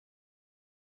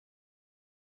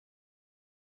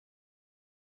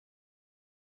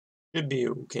Should be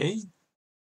okay.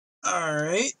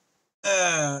 Alright.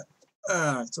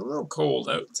 It's a little cold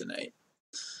out tonight,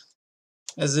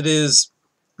 as it is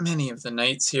many of the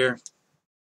nights here.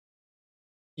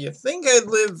 You think I'd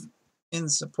live in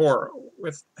Sapporo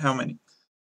with how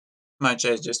much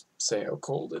I just say how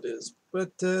cold it is,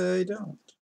 but I don't.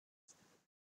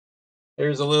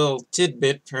 There's a little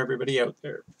tidbit for everybody out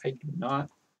there. I do not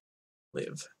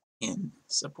live in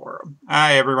Sapporo.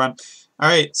 Hi, everyone.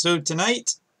 Alright, so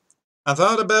tonight I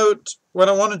thought about what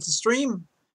I wanted to stream,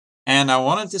 and I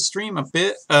wanted to stream a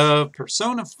bit of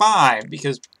Persona 5,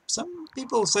 because some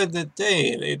people said that,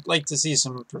 hey, they'd like to see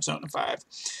some Persona 5.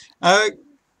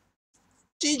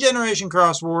 G-Generation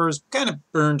Cross Wars kind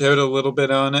of burned out a little bit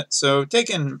on it, so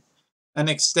taking an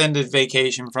extended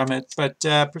vacation from it. But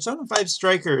Persona 5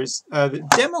 Strikers, the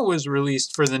demo was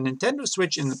released for the Nintendo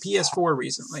Switch and the PS4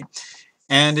 recently.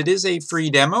 And it is a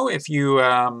free demo if you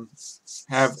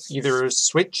have either a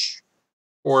Switch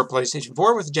or PlayStation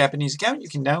 4 with a Japanese account. You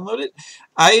can download it.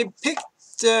 I picked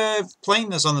playing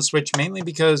this on the Switch mainly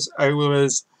because I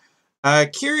was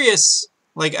curious.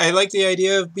 Like, I like the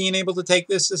idea of being able to take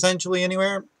this essentially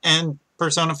anywhere, and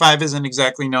Persona 5 isn't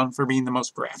exactly known for being the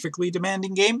most graphically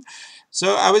demanding game.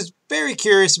 So I was very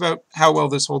curious about how well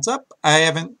this holds up. I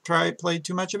haven't played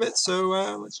too much of it, so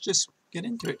let's just get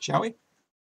into it, shall we?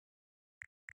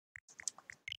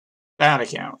 That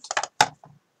account.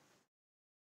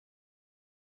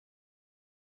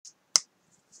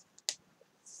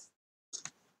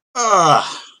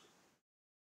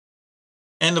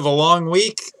 End of a long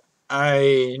week.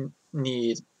 I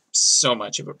need so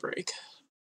much of a break.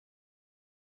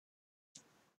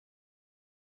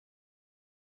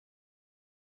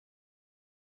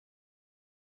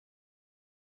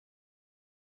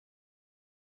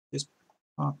 Just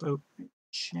pop out my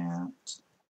chat. This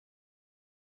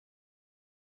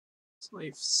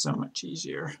life's so much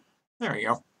easier. There we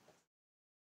go.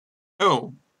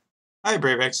 Oh, hi,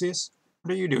 Brave Exvius.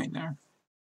 What are you doing there?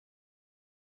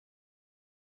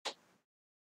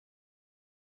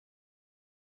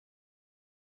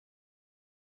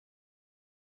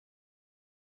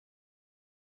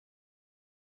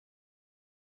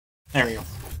 There we go.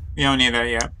 We don't need that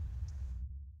yet.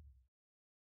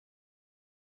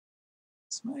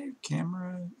 Is my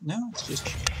camera? No, it's just...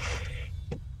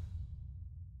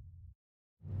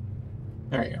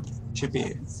 There we go. Should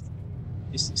be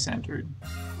easily centered.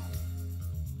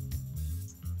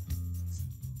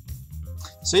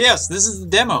 So yes, this is the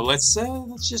demo. Let's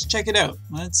just check it out.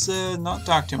 Let's not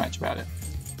talk too much about it.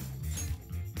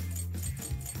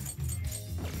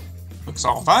 Looks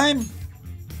all fine.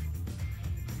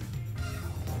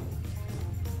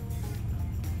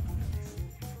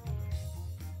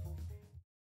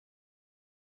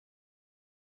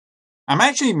 I'm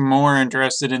actually more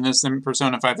interested in this than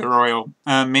Persona 5 The Royal,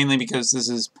 mainly because this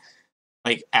is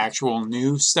like actual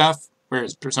new stuff,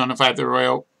 whereas Persona 5 The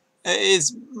Royal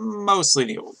is mostly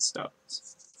the old stuff.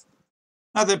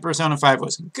 Not that Persona 5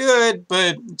 wasn't good,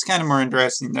 but it's kind of more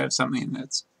interesting to have something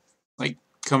that's like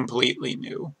completely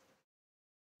new.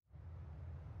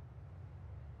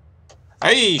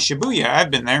 Hey, Shibuya,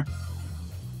 I've been there.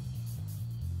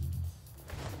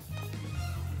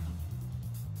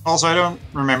 Also, I don't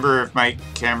remember if my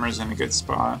camera's in a good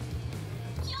spot.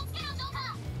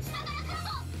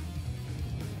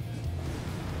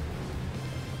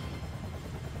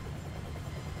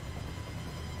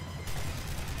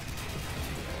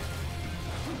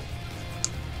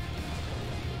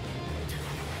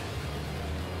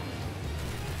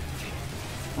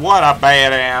 What a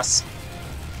badass!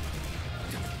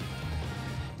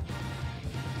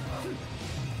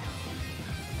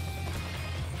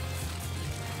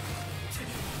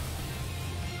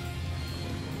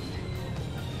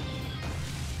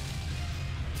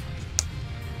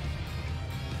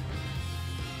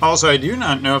 Also, I do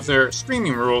not know if there are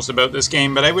streaming rules about this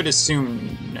game, but I would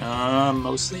assume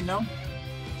mostly no.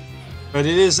 But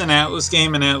it is an Atlas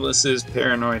game, and Atlas is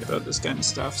paranoid about this kind of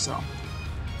stuff, so...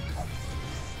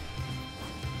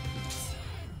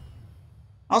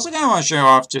 I also kind of want to show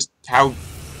off just how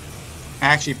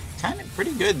actually kind of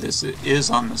pretty good this is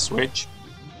on the Switch.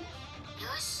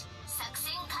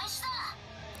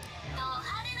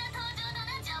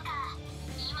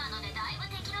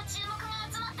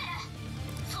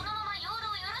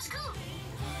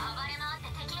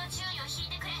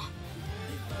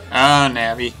 Ah,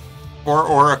 Navi. Or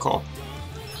Oracle.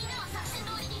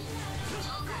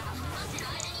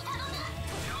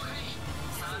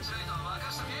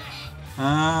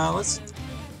 Let's...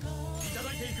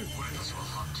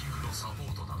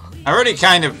 I already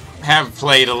kind of have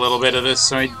played a little bit of this,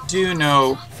 so I do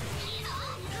know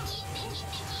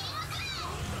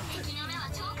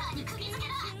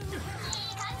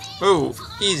Oh,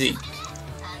 easy.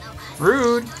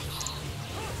 Rude.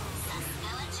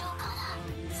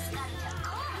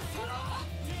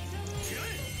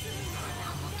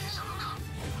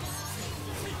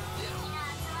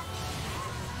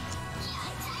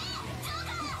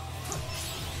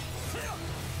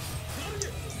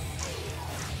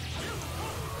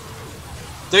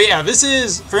 So yeah, this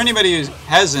is, for anybody who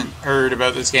hasn't heard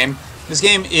about this game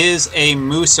is a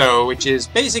musou, which is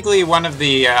basically one of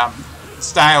the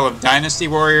style of Dynasty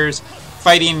Warriors,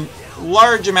 fighting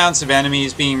large amounts of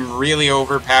enemies, being really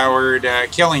overpowered,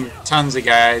 killing tons of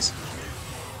guys.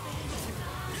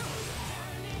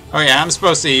 Oh yeah, I'm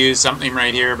supposed to use something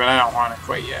right here, but I don't want it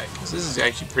quite yet, because this is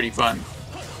actually pretty fun.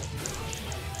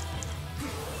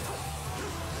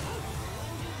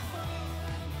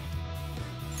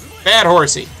 Bad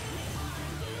horsey.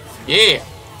 Yeah.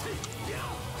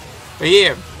 But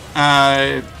yeah.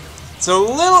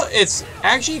 It's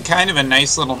actually kind of a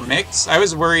nice little mix. I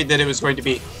was worried that it was going to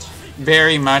be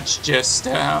very much just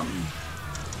all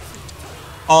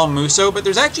musou, but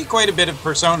there's actually quite a bit of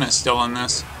Persona still in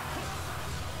this.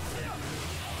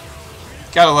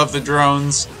 Gotta love the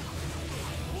drones.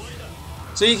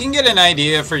 So you can get an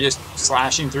idea for just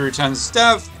slashing through tons of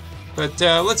stuff, but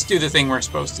let's do the thing we're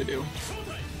supposed to do.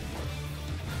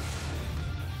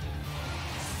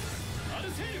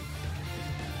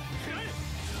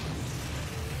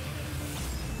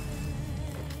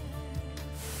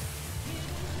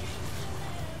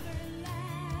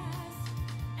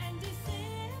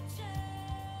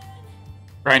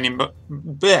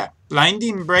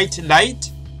 Blinding bright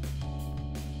light?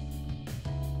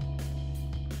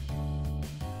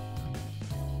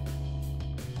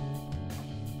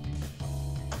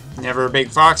 Never a big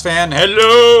Fox fan.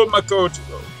 Hello,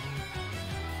 Makoto.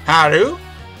 Haru.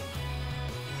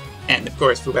 And of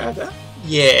course, Fuhata.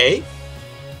 Yay.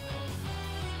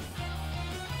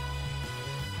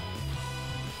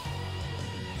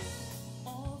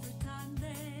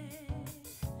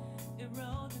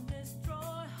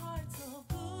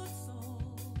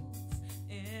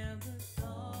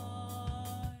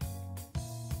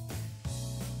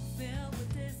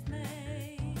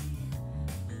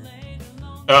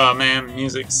 Oh man,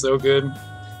 music's so good.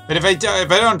 But if I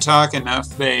don't talk enough,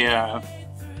 they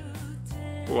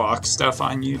block stuff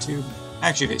on YouTube.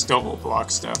 Actually, they still will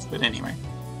block stuff, but anyway.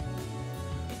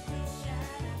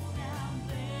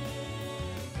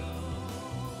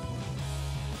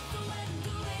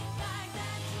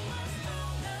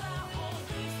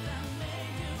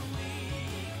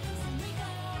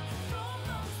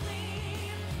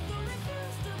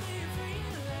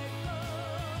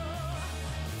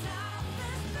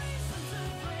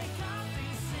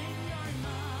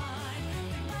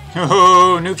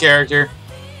 Oh, new character.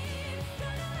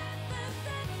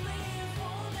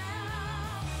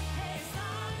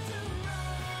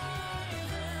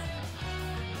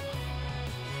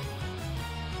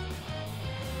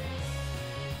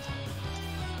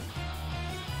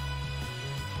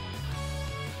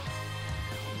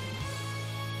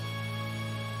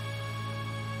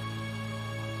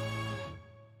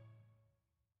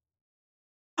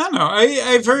 I don't know.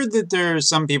 I've heard that there are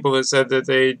some people that said that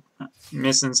they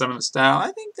missing some of the style.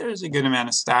 I think there's a good amount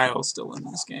of style still in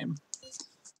this game.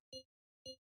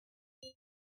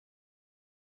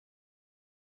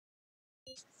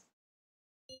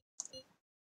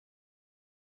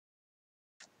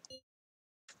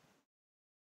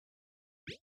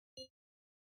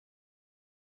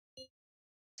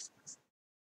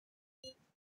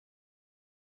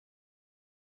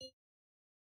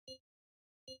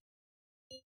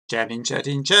 Chatting,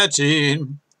 chatting,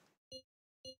 chatting.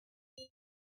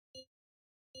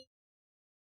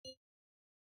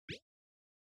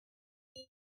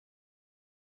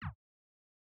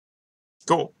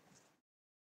 Cool.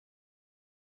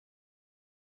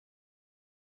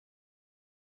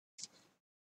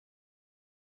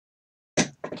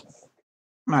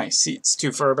 My seat's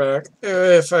too far back.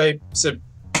 If I sit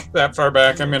that far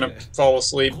back, I'm gonna fall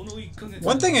asleep.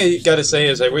 One thing I gotta say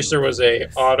is I wish there was a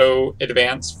auto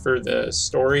advance for the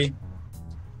story.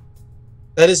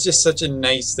 That is just such a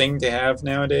nice thing to have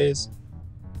nowadays.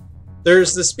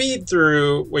 There's the speed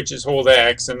through, which is hold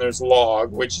X, and there's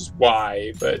log, which is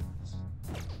Y, but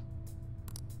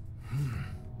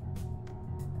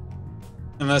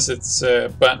unless it's a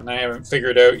button I haven't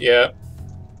figured out yet.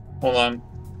 Hold on.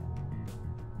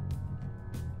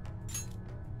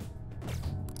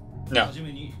 No.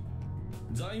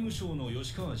 財務省の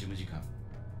吉川事務次官。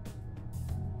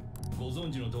ご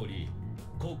存知の通り、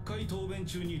国会答弁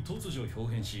中に突如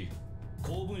表変し、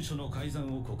公文書の改ざ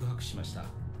んを告白しました。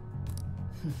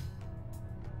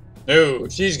No,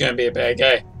 she's gonna be a bad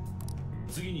guy.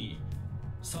 次に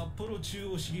札幌中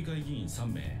央市議会議員3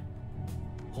名、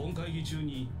本会議中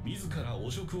に自ら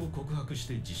汚職を告白し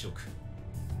て辞職。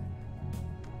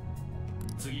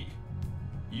次、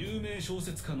有名小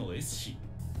説家の S 氏、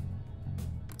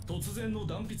突然の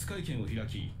断筆会見を開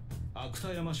き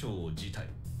芥山賞を辞退、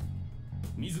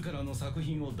自らの作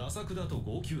品をダ作だと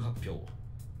号泣発表、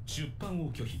出版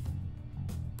を拒否。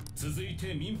続い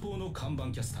て民放の看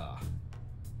板キャスター、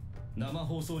生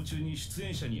放送中に出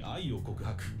演者に愛を告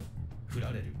白、振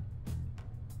られる。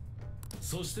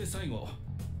そして最後、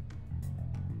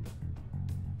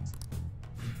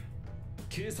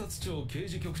警察庁刑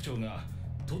事局長が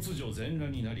突如全裸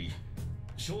になり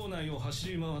省内を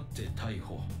走り回って逮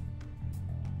捕。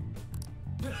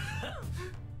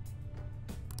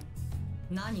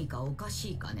何かおか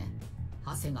しいかね、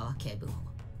長谷川警部補。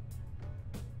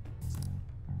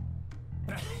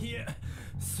いえ、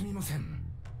すみません。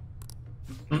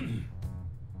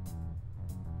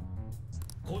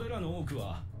これらの多く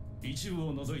は一部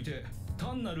を除いて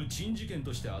単なる珍事件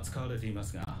として扱われていま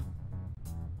すが、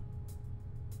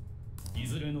い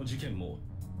ずれの事件も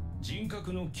人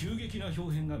格の急激な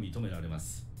表変が認められま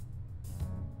す。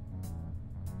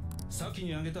先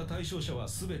に挙げた対象者は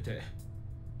全て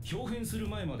表変する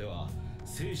前までは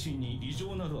精神に異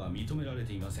常などは認められ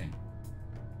ていません。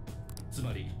つ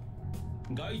まり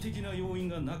外的な要因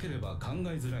がなければ考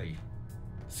えづらい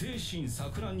精神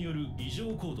錯乱による異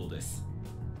常行動です。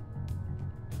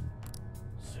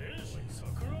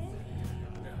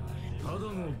ただ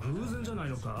の偶然じゃない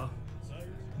のか。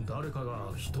誰か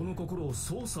が人の心を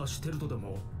操作してるとで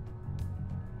も。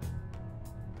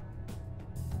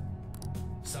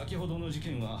先ほどの事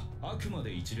件はあくま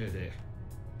で一例で、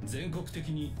全国的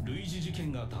に類似事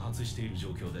件が多発している状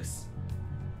況です。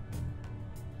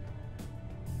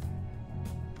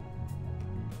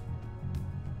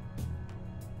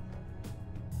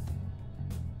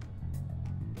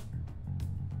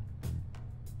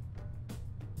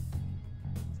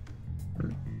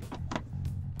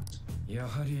や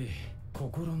はり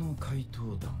心の怪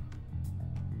盗団。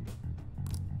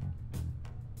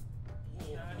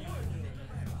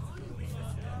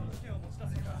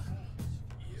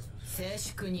静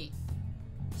粛に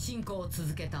進行を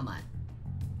続けたまえ。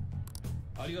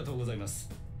ありがとうございます、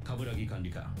冠城管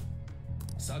理官。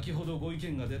先ほどご意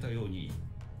見が出たように、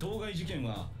当該事件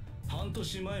は半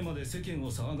年前まで世間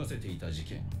を騒がせていた事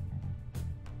件、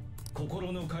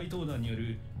心の怪盗団によ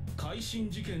る改心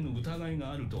事件の疑い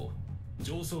があると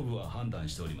上層部は判断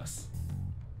しております。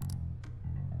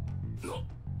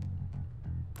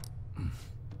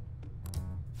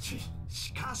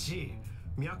しかし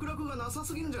脈絡がなさ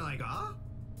すぎるんじゃないか。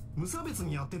無差別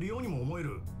にやってるようにも思え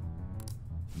る。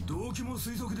動機も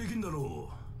推測できんだろ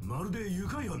う。まるで愉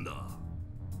快犯だ。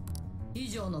以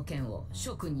上の件を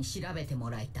諸君に調べて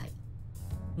もらいたい。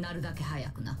なるだけ早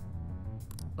くな。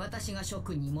私が諸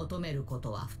君に求めるこ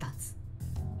とは2つ。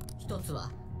1つは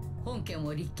本件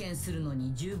を立件するの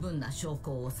に十分な証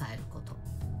拠を抑えること。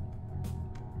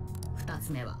2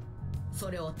つ目は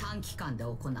それを短期間で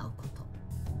行うこと。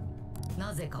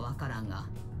なぜかわからんが、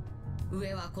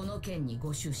上はこの件に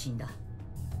ご就寝だ。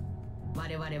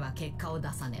我々は結果を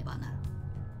出さねばならん。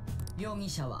容疑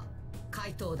者は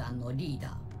怪盗団のリー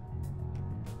ダ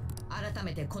ー。改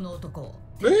めてこの男を。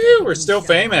Woo! We're still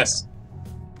famous.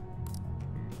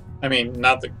 I mean,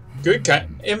 not the good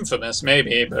kind. Infamous,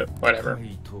 maybe, but whatever.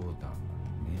 怪盗団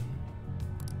ね。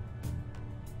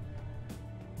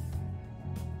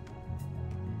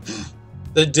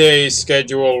The day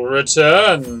schedule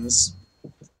returns.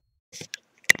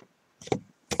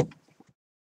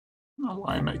 Oh,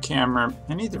 why am I camera?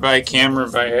 I need to buy a camera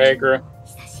Viagra.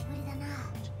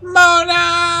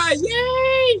 Mona!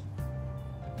 Yay!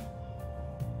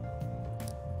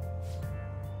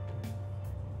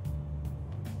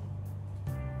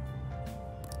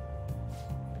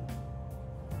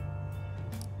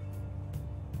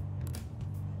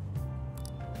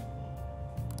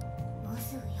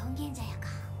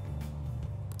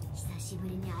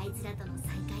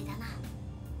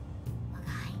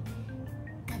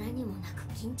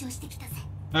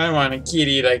 I want a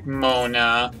kitty like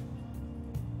Mona.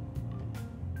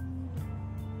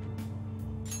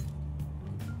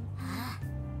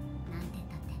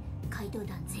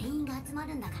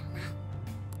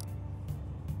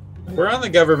 We're on the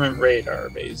government radar,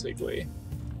 basically.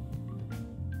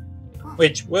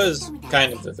 Which was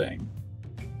kind of the thing.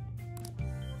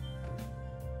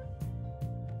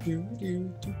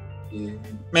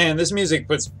 Man, this music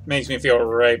makes me feel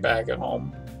right back at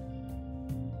home.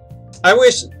 I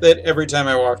wish that every time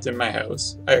I walked in my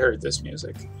house, I heard this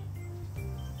music.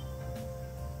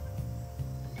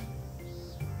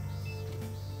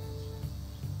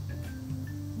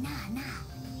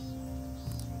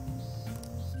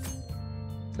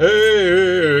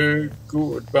 Hey,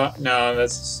 goodbye. No,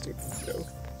 that's a stupid joke.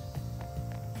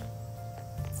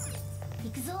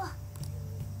 行くぞ。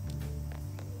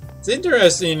 What's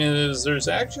interesting is there's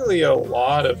actually a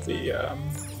lot of the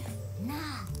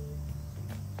な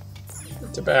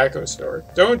tobacco store.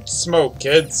 Don't smoke,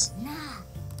 kids.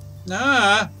 あ、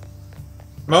なあ。 Nah.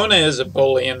 Mona is a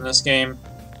bully in this game.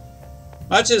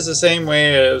 Much as the same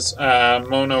way as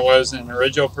Mona was in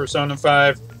original Persona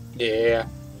 5. Yeah.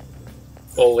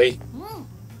 Bully. うん。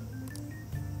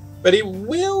 But he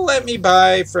will let me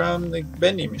buy from the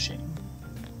vending machine.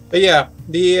 But yeah,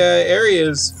 the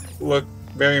areas look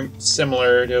very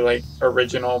similar to like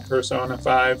original Persona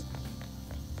 5.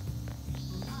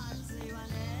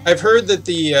 I've heard that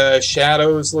the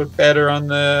shadows look better on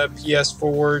the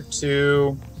PS4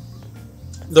 too.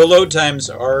 The load times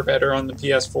are better on the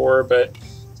PS4, but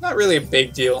it's not really a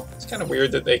big deal. It's kind of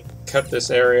weird that they cut this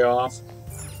area off.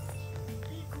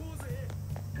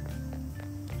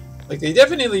 Like, they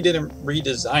definitely didn't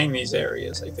redesign these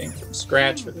areas, I think, from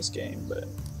scratch for this game, but...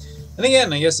 And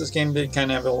again, I guess this game did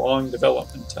kind of have a long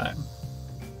development time.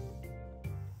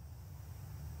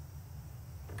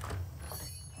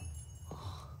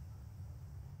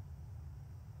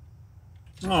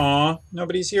 Aw,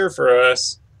 nobody's here for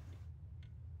us.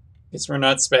 Guess we're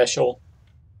not special.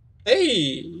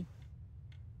 Hey!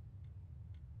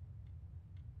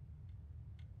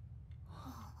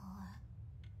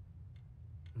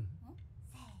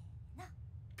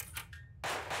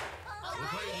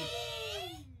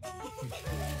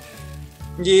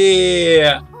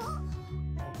 Yeah!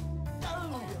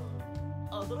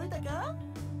 驚いたか？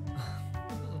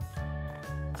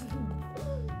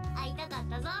会いたかっ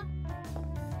たぞ。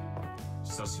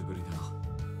久しぶりだな。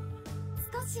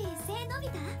少し背伸び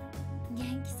た？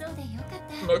元気そうでよかっ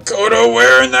た。 Makoto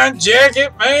wearing that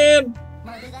jacket, man!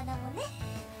 モルガナもね。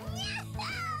外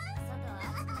は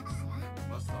暑くなったから。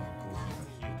マスターのコー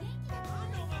ヒーが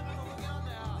冷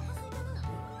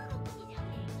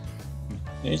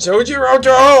えて Chojiroto!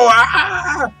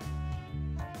 Ah!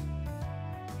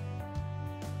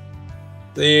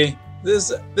 See,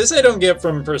 this I don't get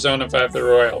from Persona 5 The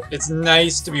Royal. It's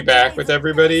nice to be back with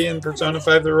everybody in Persona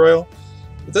 5 The Royal.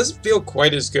 It doesn't feel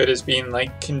quite as good as being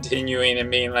like continuing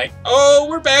and being like, oh,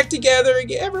 we're back together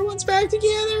again. Everyone's back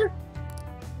together.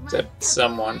 Except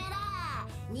someone.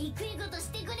 憎いことし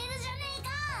てくれるじゃねえ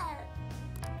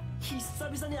か。久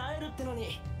々に会えるっての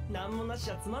に何もなし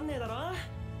じゃつまんねえだろ。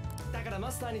だから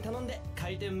マスターに頼んで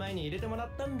開店前に入れてもらっ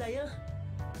たんだよ。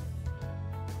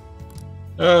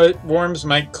 It warms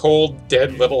my cold,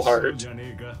 dead little heart. じゃ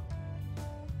ねえか。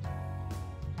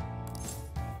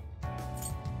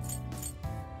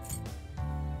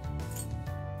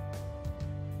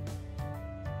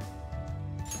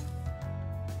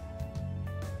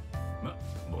ま、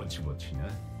ぼちぼちな。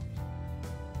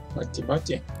 Mochi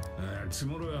mochi. 積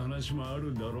もる話もあ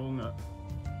るだろうが、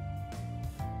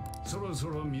そろそ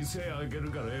ろ店開ける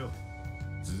からよ。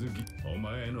続きお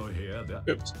前の部屋だ。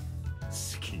 Oops. 好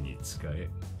きに使え。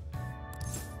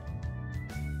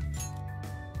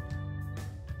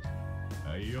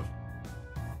はいよ。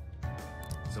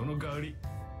その代わり、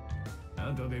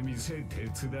後で店手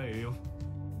伝えよ。よ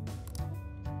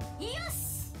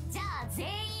し、じゃあ全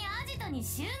員アジトに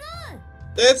集合。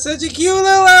 That's such a cute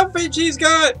little outfit she's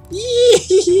got!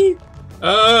 Yee!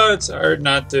 Oh, it's hard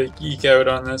not to geek out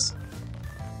on this.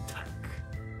 たく、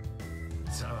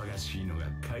騒がしいのが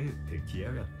帰ってき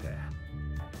やがった。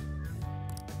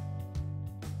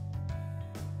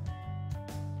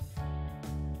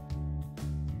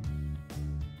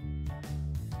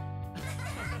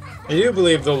 I do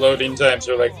believe the loading times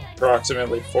are like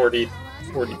approximately 50%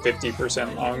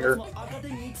 longer. 赤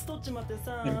点3つ取っちまって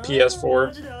さ。 In PS4.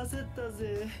 マジで焦った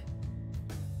ぜ。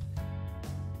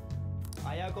危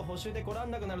うく補修で来ら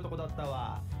んなくなるとこだった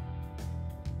わ。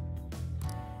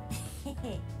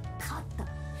勝った。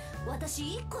私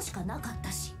1個しかなかった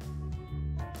し。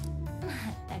まっ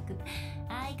たく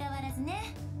相変わらず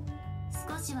ね。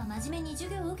少しは真面目に授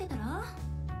業を受けたら？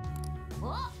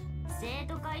お、生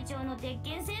徒会長の鉄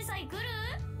拳制裁来る？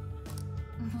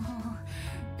も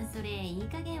うそれいい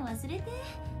加減忘れて。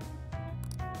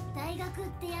大学っ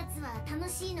てやつは楽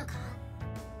しいのか？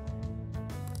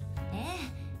え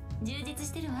え、充実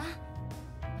してるわ。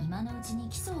今のうちに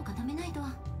基礎を固めないと。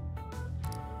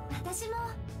私も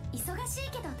忙しい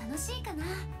けど楽しいかな。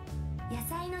野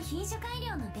菜の品種改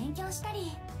良の勉強した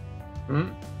り。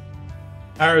Hmm?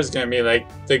 Ara's gonna be like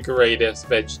the greatest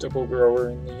vegetable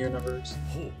grower in the universe.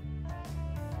 ほう。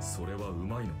それはう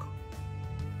まいのか。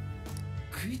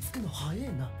食いつくの早え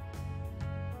な。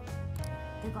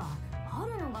てか、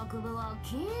春の学部は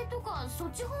経営とかそ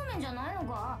っち方面じゃないの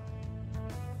か？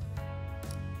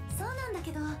そうなんだ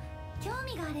けど、興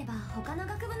味があれば他の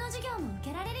学部の授業も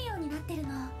受けられるようになってるの。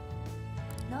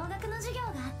農学の授業が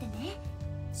あってね、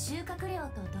収穫量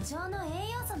と土壌の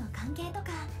栄養素の関係とか。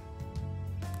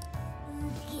う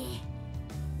げ、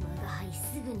我が輩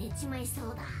すぐ寝ちまいそ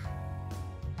うだ。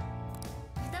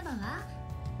双葉は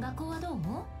学校はどう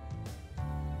思う？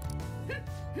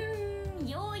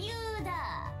余裕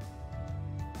だ。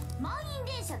満員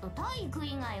電車と体育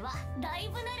以外はだい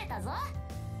ぶ慣れたぞ。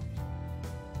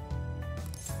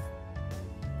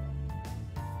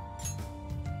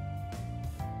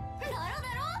だろだ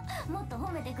ろ、もっと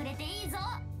褒めてくれていいぞ。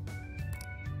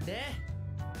で、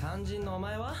肝心のお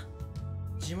前は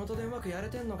地元でうまくやれ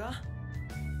てんのか？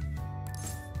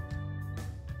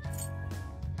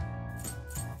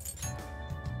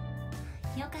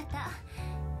よかった。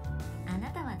あな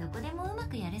たはどこでもうま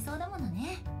くやれそうだもの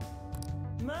ね。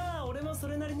まあ俺もそ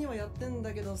れなりにはやってん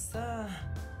だけどさ、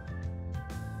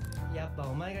やっぱ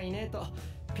お前がいねえと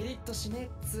ピリッとしね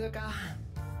えっつうか。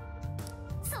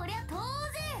そりゃ当然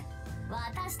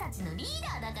私たちのリーダ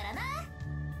ーだか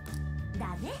ら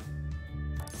な。だね。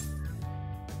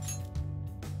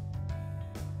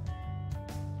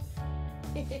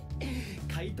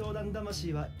怪盗団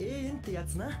魂は永遠ってや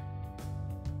つな。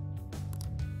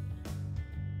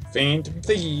Phantom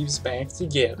Thieves back そ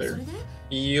together. れで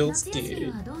Feels 夏休み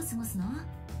good. はどう過ごすの？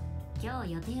今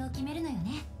日予定を決めるのよ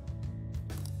ね。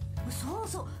そう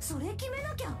そう、それ決め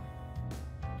なきゃ。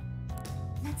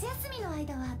夏休みの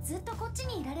間はずっとこっち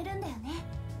にいられるんだよね。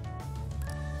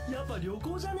やっぱ旅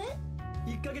行じゃね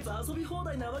？1ヶ月遊び放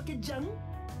題なわけじゃん。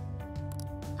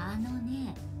あの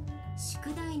ね、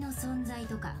宿題の存在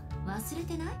とか忘れ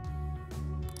てない？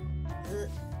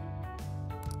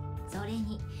それ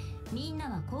にみんな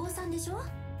は高3でしょ？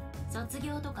卒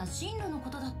業とか進路のこ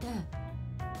とだって。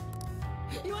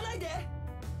言わないで、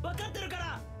分かってるか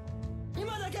ら。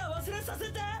今だけは忘れさ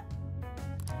せて。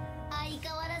相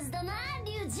変わらずだな、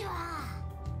リュウジは。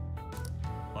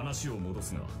話を戻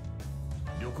すが、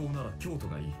旅行なら京都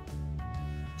がいい。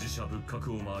自社仏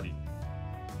閣を回り、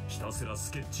ひたすら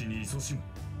スケッチに勤しむ。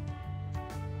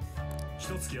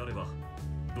一月あれば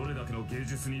どれだけの芸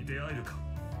術に出会えるか。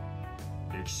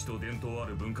歴史と伝統あ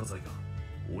る文化財が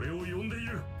俺を呼んでい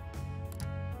る。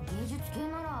芸術系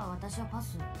なら私はパ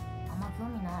ス。あんま興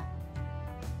味ない。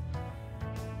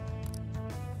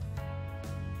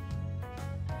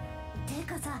て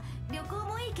かさ、旅行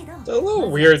もいいけど。 It's a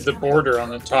little weird, the border on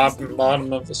the top and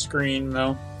bottom of the screen,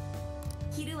 though.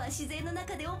 昼は自然の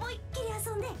中で思いっきり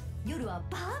遊んで、夜は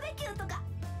バーベキューとか。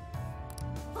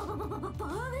バ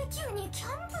ーベキューにキャ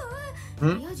ンプ？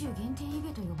ん？リア充限定イベ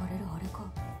と呼ばれるあれか。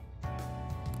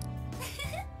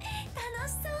楽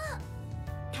しそう。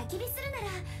焚き火する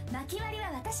なら薪割り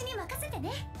は私に任せて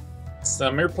ね。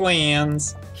 Summer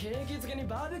plans. 景気づけに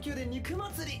バーベキューで肉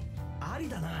祭りあり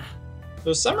だな。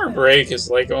So summer break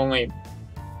is like only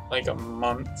like a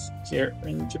month here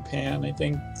in Japan, I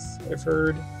think I've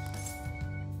heard.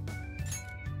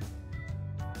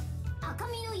 赤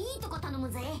身のいいとこ頼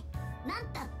むぜ。なん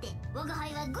たって我が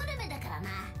輩はグルメだからな。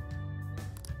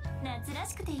夏ら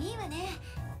しくていいわね。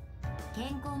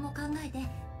健康も考えて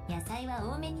野菜は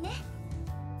多めにね。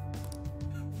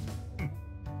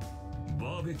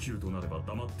バーベキューとなれば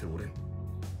黙っておれん。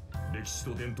歴史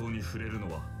と伝統に触れる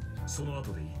のはその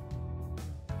後でいい。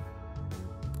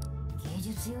芸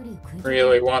術より食い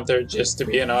Really want there just to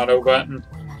be an auto button.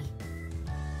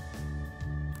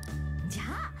 じゃ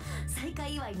あ再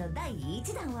開祝いの第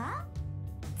1弾は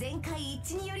前回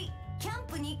一によりキャン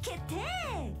プに決定。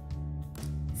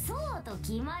そうと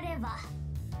決まれば。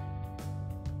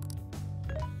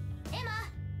エマ、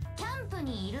キャンプ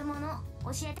にいるもの教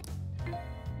えて。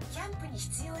キャンプに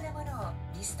必要なものを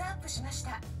リストアップしまし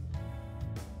た。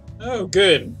 Oh,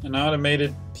 good. An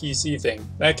automated PC thing.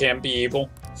 That can't be evil.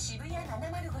 渋谷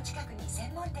705近くに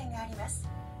専門店があります。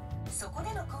そこ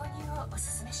での購入をお勧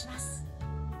めします。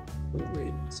 Oh,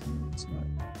 wait, it's not.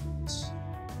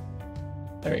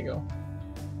 There you go.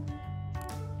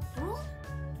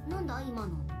 お？なんだ今の。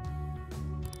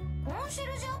コンシェ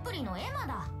ルジュアプリのエマ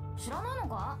だ。知らないの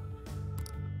か？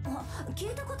あ、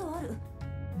聞いたことある。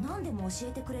何でも教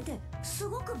えてくれてす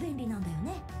ごく便利なんだよ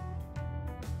ね。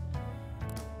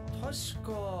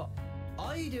確か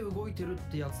愛で動いてるっ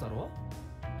てやつだろ。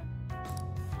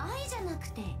愛じゃな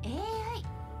くて AI、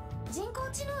 人工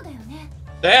知能だよね。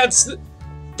 That's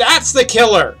the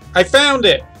killer. I found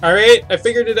it. All right, I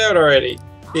figured it out already.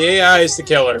 The AI is the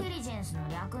killer. インテリジェンスの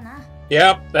略な。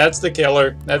 Yep, that's the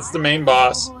killer. That's the main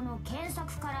boss. 情報の検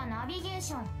索からナビゲー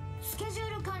ション、スケジュ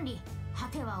ール管理、果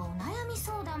てはお悩み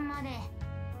相談まで。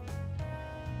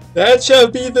 That shall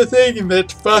be the thing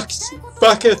that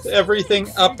fucketh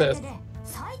everything uppeth.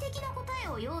 最適な答え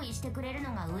を用意し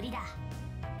だ。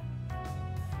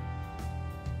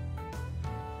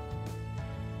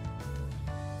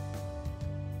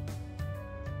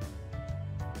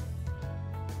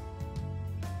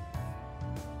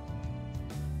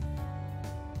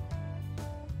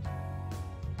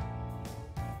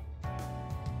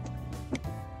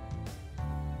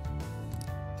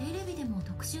テレビでも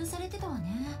特集されてたわね。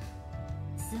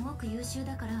すごく優秀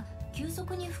だから急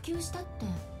速に普及したって。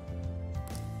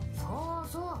そう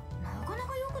そう、なかな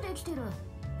かよくできてる。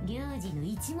リュウジの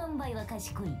1万倍は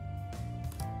賢い。うっ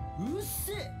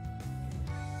せえ。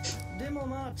でも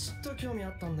まあちっと興味あ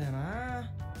ったんだよな。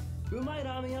うまい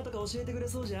ラーメン屋とか教えてくれ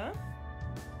そうじゃ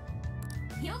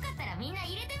ん。よかったらみんな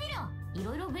入れてみろ。い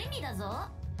ろいろ便利だぞ。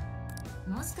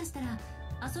もしかしたら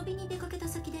遊びに出かけた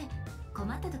先で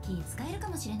困った時使えるか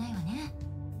もしれないわね。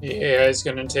Yeah, it's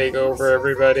gonna take over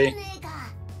everybody.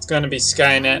 It's gonna be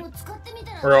Skynet.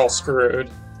 We're all screwed.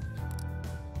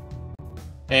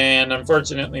 And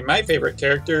unfortunately, my favorite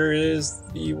character is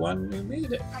the one who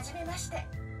made it. はじめまして、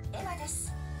エマで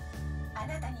す。あ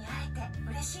なたに会えて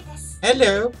嬉しいです。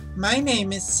 Hello, my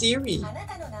name is Siri. あな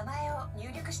たの名前を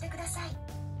入力してください。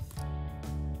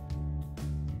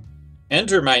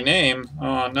 Enter my name.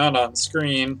 Oh, not on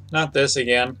screen. Not this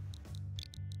again.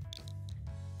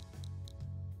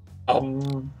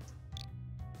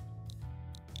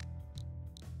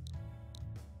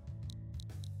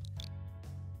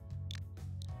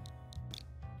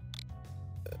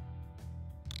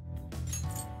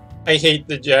 I hate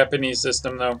the Japanese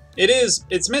system though.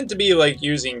 It's meant to be like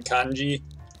using kanji,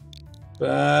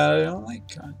 but I don't like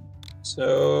kanji.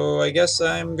 So I guess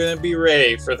I'm gonna be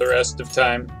Ray for the rest of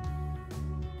time.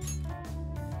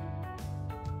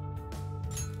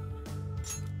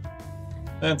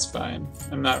 That's fine.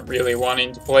 I'm not really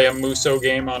wanting to play a musou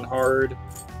game on hard.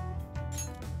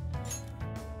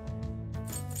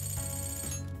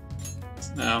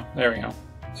 No, there we go.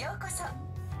 ようこそ。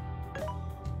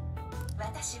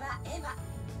私はエマ。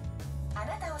あ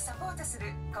なたをサポートす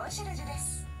るコンシェルジュで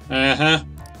す。Uh-huh.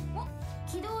 お、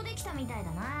起動できたみたい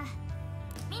だな。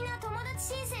みんな友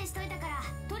達申請しといたから、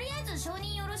とりあえず承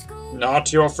認よろしく。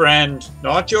Not your friend.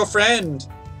 Not your friend.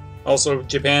 Also,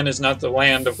 Japan is not the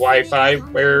land of Wi-Fi,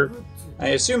 where I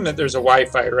assume that there's a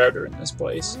Wi-Fi router in this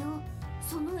place.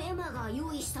 そのエマが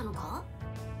用意したのか?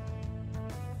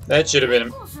 That should have been a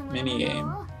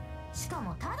minigame. しか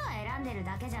もただ選んでる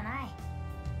だけじゃない。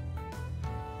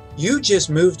 You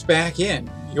just moved back in.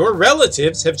 Your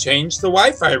relatives have changed the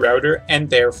Wi-Fi router and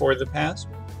therefore the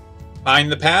password.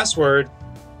 Find the password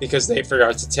because they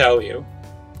forgot to tell you.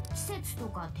 季節と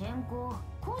か天候、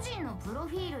個人のプロ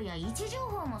フィールや位置情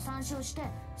報も参照して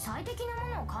最適な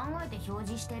ものを考えて表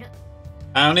示してる。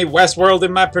I don't need Westworld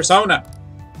in my persona.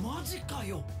 マジか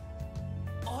よ。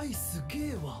愛す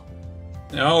げえわ。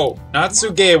No, not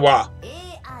Sugewa.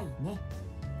 AI ね。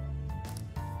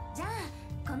じゃあ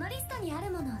このリストにあ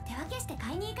るものを手分けして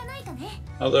買いに行かないとね。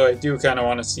 Although I do kind of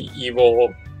want to see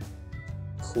evil,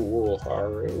 cool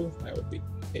Haru. That would be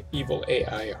evil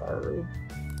AI Haru.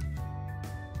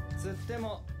 つって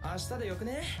も明日でよく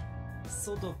ね。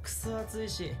外クソ暑い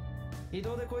し、移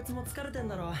動でこいつも疲れてん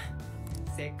だろ。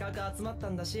せっかく集まった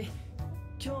んだし、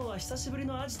今日は久しぶり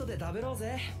のアジトで食べろう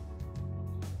ぜ。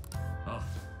あ、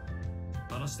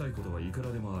話したいことはいく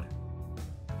らでもある。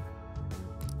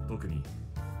特に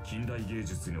近代芸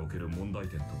術における問題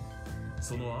点と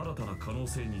その新たな可能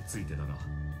性についてだが。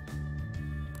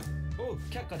おう、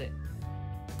却下で。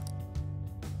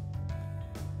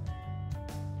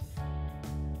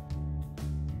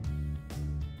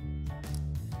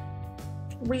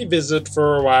We visit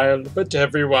for a while, but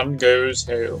everyone goes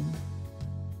home.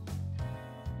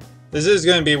 This is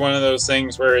going to be one of those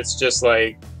things where it's just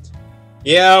like,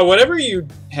 yeah, whatever you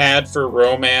had for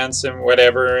romance and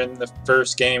whatever in the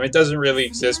first game, it doesn't really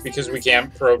exist because we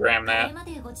can't program that.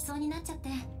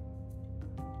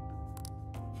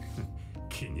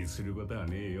 気にすることは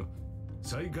ねえよ。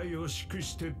再会を祝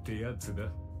してってやつだ。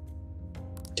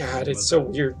 God, it's so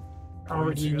weird.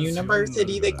 Already in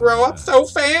university, they grow up so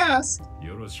fast.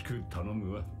 よろしく頼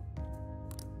むわ。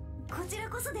こちら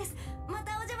こそです。ま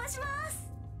たお邪魔します。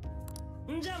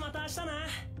んじゃあまた明日な。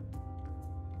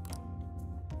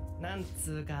なん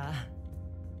つうか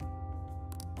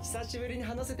久しぶりに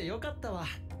話せてよかったわ。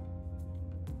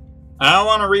I don't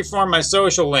want to reform my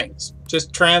social links.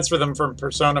 Just transfer them from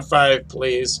Persona 5,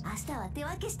 please. 明日は手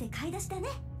分けして買い出しだね。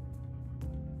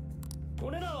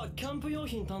俺らはキャンプ用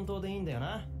品担当でいいんだよ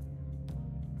な。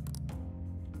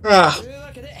Ah. という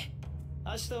わけで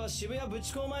明日は渋谷ブ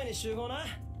チ港前に集合な。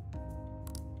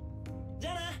じ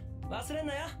ゃあな、忘れん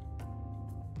なよ。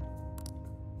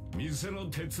店の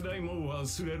手伝いも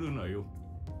忘れるなよ。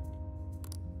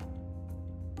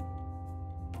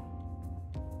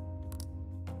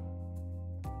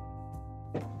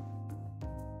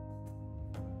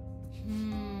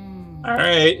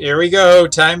Alright, here we go.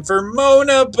 Time for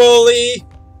Mona Bully.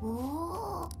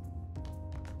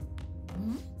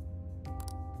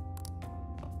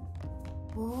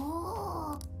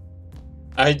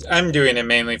 I'm doing it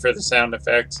mainly for the sound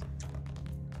effects.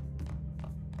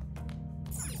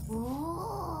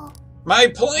 My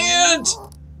plant!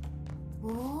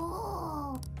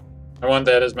 I want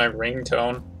that as my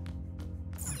ringtone.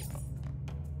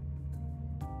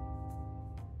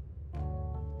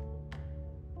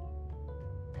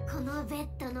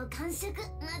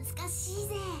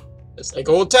 Just like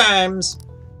old times.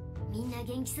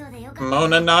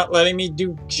 Mona not letting me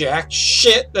do jack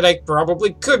shit that I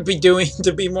probably could be doing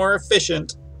to be more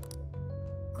efficient.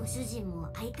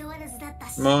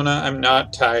 Mona, I'm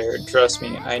not tired. Trust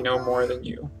me, I know more than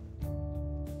you.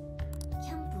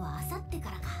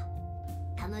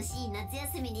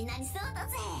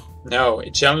 No,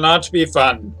 it shall not be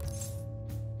fun.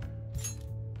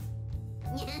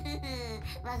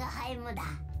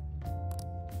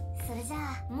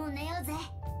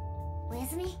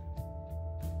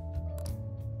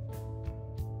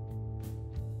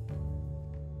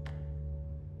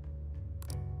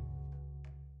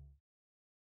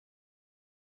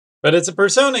 But it's a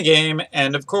Persona game,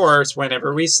 and of course,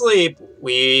 whenever we sleep,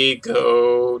 we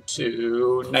go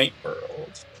to Night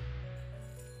World.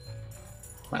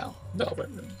 Well, Velvet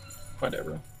Room.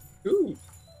 Whatever. Ooh.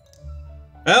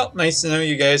 Well, nice to know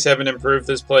you guys haven't improved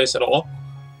this place at all.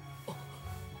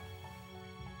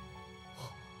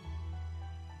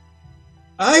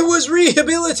 I was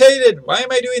rehabilitated! Why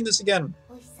am I doing this again?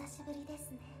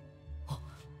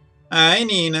 Hi,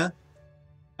 Nina.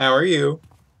 How are you?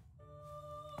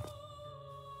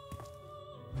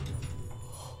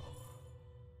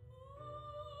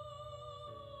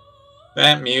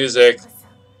 That music.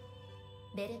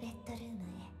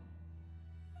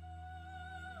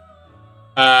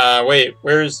 Wait,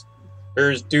 where's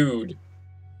Dude?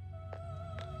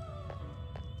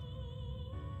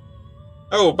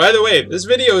 Oh, by the way, this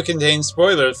video contains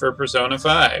spoilers for Persona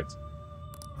 5.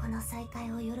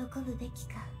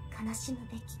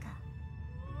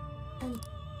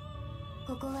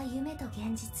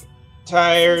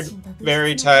 Tired,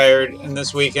 very tired, and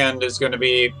this weekend is going to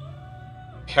be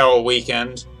hell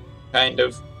weekend, kind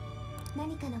of.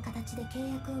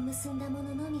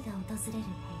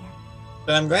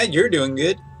 But I'm glad you're doing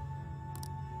good.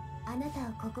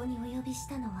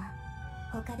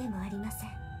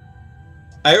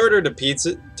 I ordered a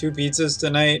pizza, 2 pizzas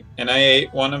tonight, and I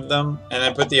ate one of them, and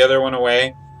I put the other one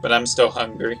away, but I'm still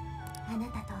hungry.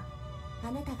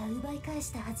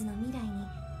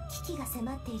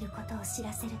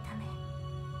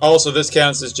 Also, this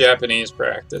counts as Japanese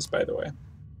practice, by the way.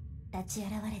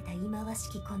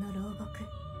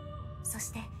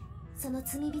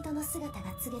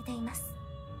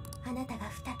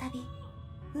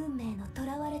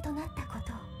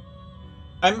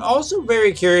 I'm also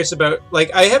very curious about,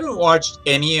 like, I haven't watched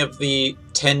any of the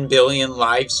 10 billion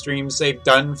live streams they've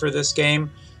done for this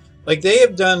game. Like, they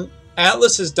have done,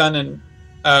 Atlas has done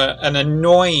an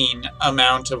annoying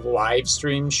amount of live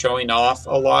streams showing off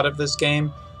a lot of this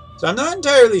game. So I'm not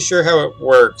entirely sure how it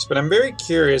works, but I'm very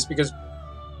curious because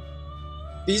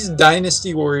these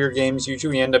Dynasty Warrior games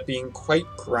usually end up being quite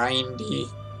grindy.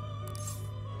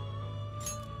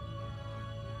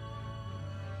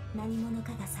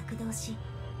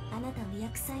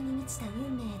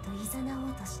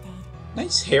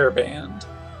 Nice hairband.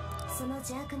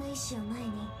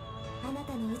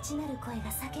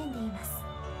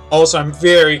 Also, I'm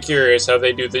very curious how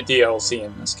they do the DLC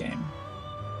in this game.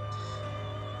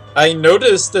 I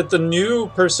noticed that the new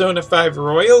Persona 5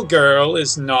 Royal Girl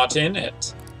is not in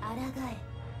it.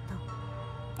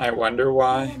 I wonder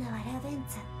why.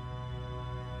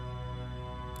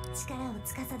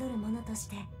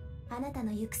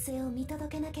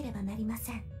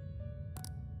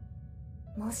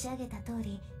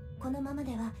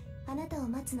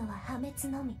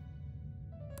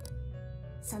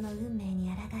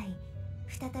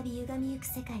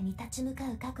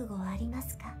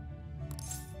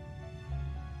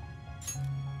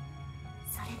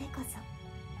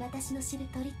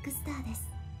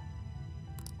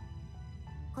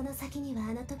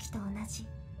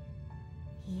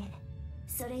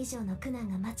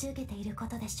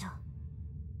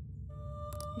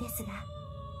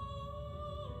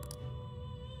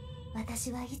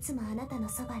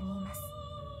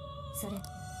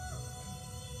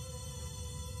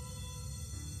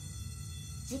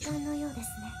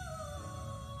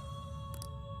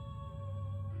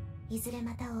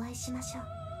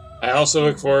 I also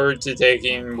look forward to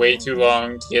taking way too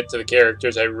long to get to the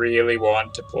characters I really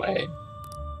want to play.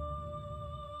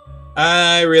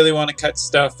 I really want to cut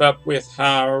stuff up with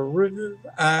Haru.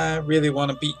 I really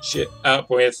want to beat shit up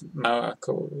with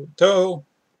Makoto.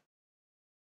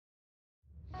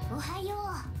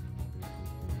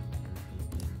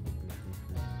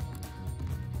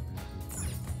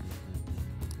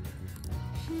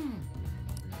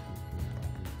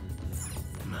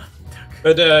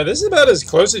 But this is about as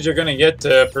close as you're going to get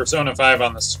to Persona 5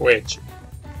 on the Switch,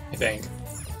 I think.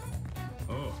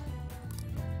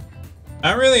 I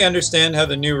don't really understand how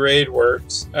the new raid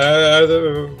works.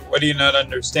 What do you not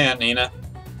understand, Nina?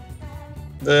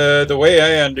 The way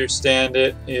I understand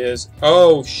it is...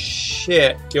 Oh,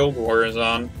 shit. Guild War is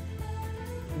on.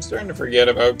 I'm starting to forget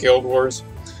about Guild Wars.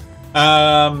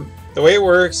 The way it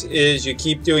works is you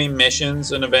keep doing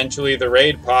missions and eventually the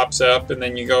raid pops up and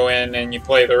then you go in and you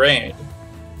play the raid.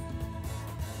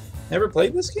 Never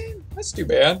played this game? That's too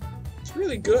bad. It's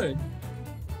really good.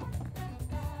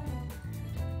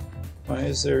 Why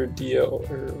is there a deal,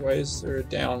 or why is there a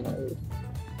download?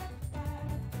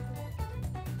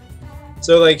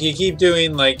 So like you keep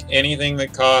doing like anything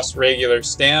that costs regular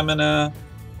stamina,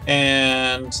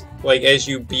 and like as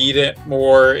you beat it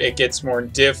more, it gets more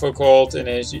difficult, and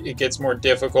as it gets more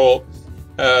difficult,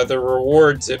 the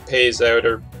rewards it pays out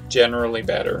are generally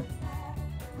better.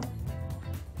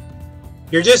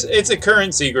 It's a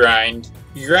currency grind.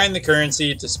 You grind the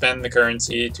currency to spend the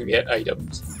currency to get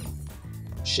items.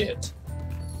 Shit.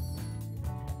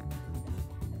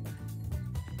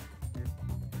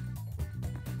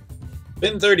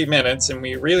 Been 30 minutes and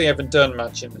we really haven't done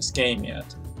much in this game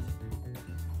yet.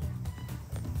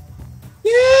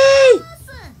 Yay!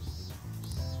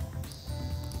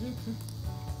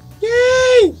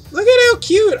 Yay! Look at how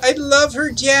cute! I love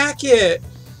her jacket!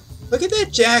 Look at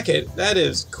that jacket! That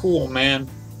is cool, man.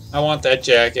 I want that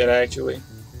jacket, actually.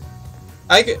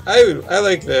 I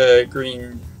like the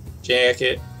green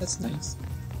jacket. That's nice.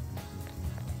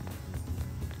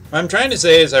 What I'm trying to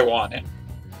say is I want it.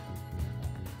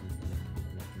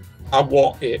 I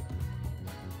want it.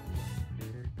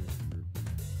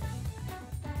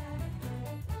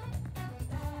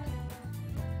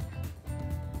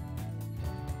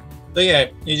 So yeah,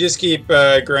 you just keep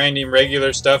grinding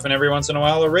regular stuff and every once in a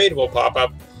while a raid will pop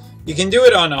up. You can do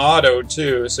it on auto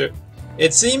too, so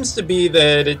it seems to be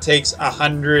that it takes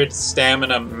 100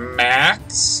 stamina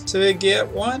max to get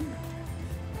one.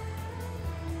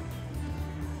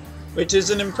 Which is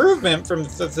an improvement from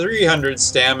the 300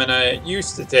 stamina it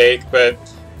used to take, but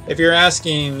if you're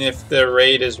asking if the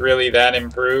raid is really that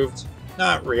improved,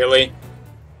 not really.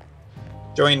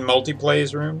 Join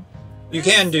multiplay's room. You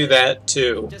can do that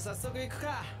too.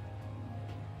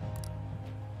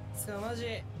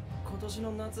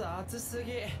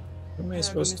 Who am I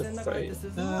supposed to fight?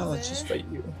 Let's just fight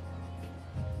you.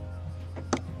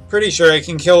 Pretty sure I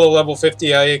can kill a level 50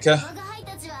 Ayaka.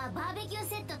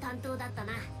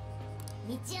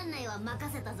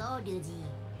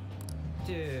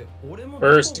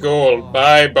 First goal,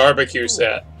 buy barbecue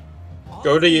set.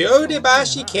 Go to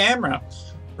Yodobashi Camera.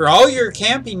 For all your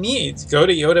camping needs, go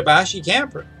to Yodobashi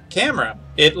Camera.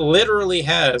 It literally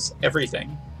has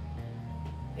everything.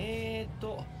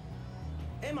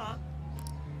 Emma?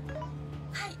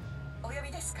 はい、お呼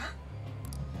びですか？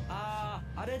あ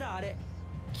れだあれ。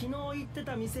昨日言って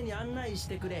た店に案内し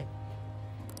てくれ。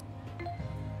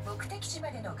目的地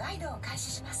までのガイドを開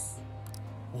始します。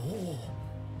おお、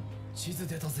地図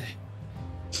出たぜ。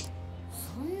そ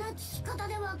んな聞き方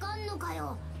でわかんのか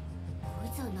よ。こい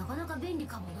つはなかなか便利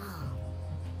かも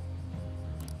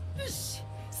な。よし、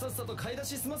さっさと買い出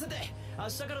し済ませて明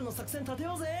日からの作戦立て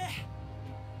ようぜ。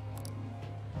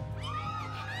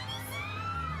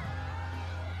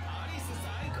アリス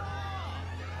最高。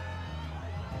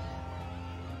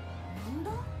なん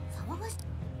だ？騒がし。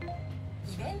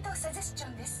イベントサジェスチョ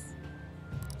ンです。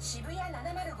渋谷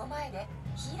705前で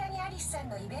ヒイラニアリスさん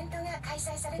のイベントが開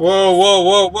催されています。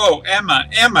Whoa,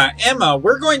 Emma,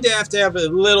 we're going to have a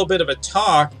little bit of a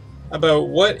talk about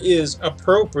what is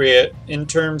appropriate in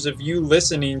terms of you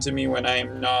listening to me when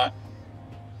I'm not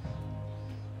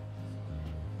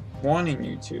wanting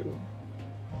you to.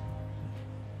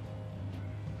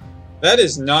 That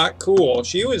is not cool.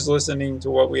 She was listening to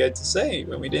what we had to say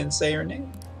when we didn't say her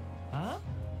name. Huh?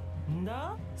 ん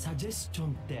だ？サジェスチョ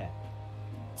ンって。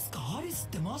スカアリスっ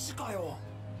てマジかよ。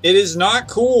It is not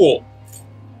cool.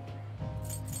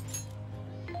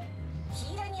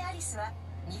 ヒイラニアリスは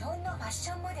日本のファッ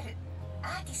ションモデル、ア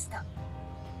ーティスト、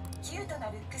キュートな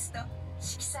ルックスと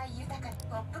色彩豊か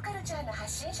ポップカルチャーの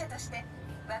発信者として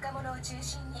若者を中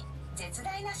心に絶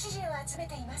大な支持を集め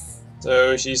ています。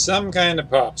So she's some kind of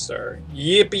pop star.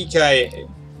 Yippee-ki-yay.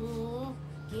 ほ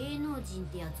う、芸能人っ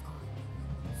てやつか。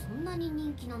そんなに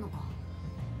人気なのか。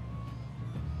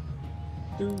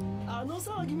あの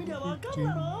騒ぎ見りゃわかん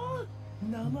だろ。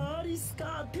生アリス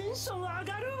か、テンション上が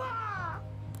るわ。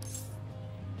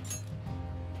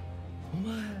お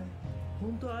前ほ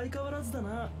んと相変わらずだ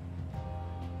な。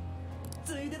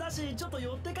ついでだしちょっと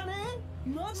寄ってかね。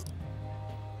マジ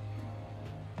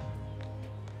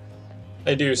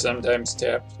I do sometimes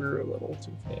tap through a little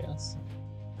too fast.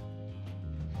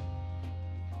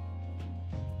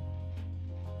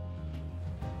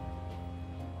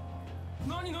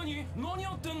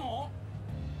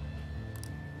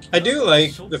 I do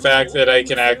like the fact that I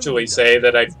can actually say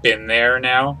that I've been there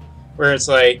now, where it's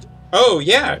like, oh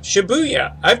yeah,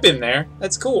 Shibuya, I've been there,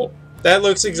 that's cool. That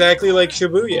looks exactly like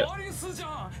Shibuya.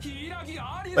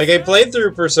 Like, I played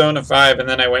through Persona 5 and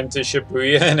then I went to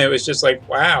Shibuya and it was just like,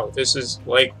 wow, this is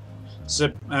like... So,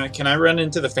 can I run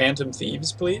into the Phantom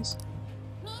Thieves, please?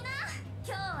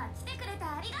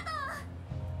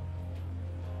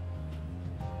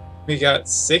 We got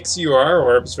 6 UR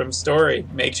orbs from Story.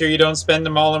 Make sure you don't spend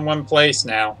them all in one place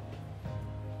now.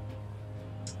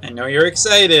 I know you're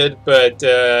excited, but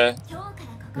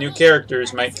new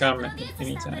characters might come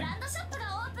anytime.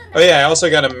 Oh yeah, I also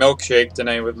got a milkshake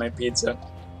tonight with my pizza.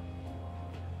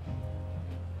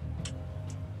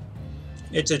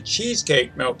 It's a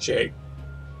cheesecake milkshake.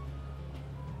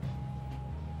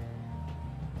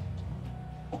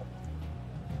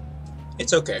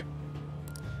 It's okay.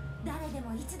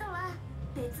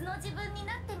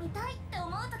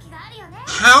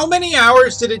 How many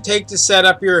hours did it take to set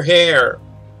up your hair?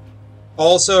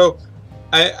 Also,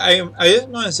 I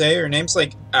didn't want to say her name's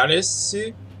like Alice,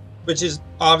 which is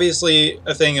obviously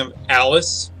a thing of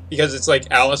Alice, because it's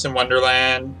like Alice in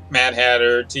Wonderland, Mad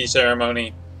Hatter, Tea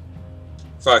Ceremony.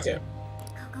 Fuck it.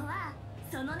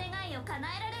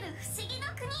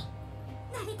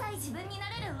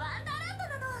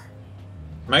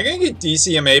 Am I gonna get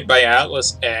DCMA'd by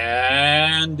Atlas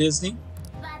and Disney?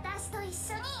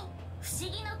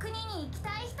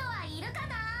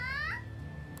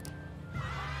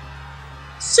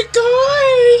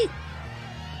 Sugoi!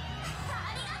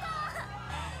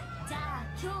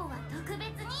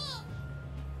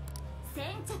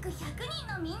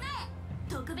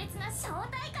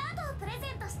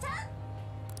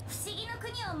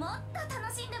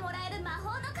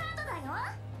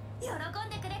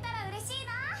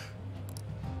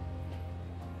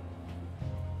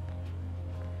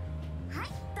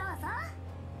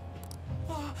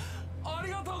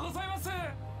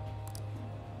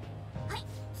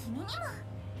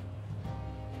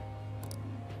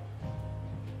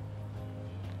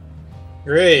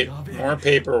 Great, more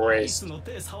paper waste.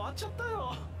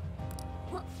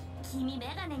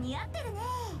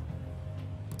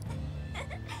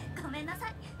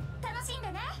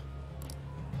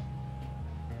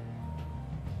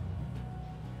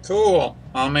 Cool,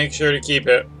 I'll make sure to keep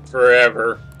it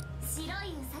forever.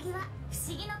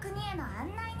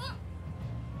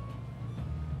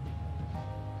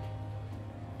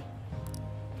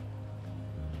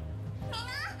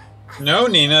 No,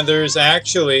 Nina, there's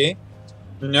actually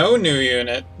no new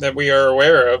unit that we are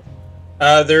aware of.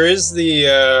 There is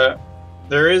the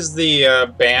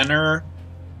banner,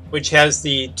 which has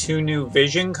the 2 new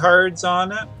vision cards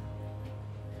on it,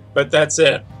 but that's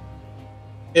it.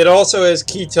 It also has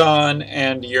Keaton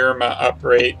and Yerma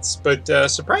uprates, but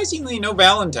surprisingly no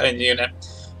Valentine unit.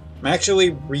 I'm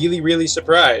actually really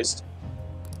surprised.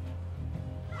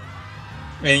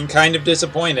 And kind of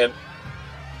disappointed.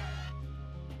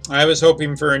 I was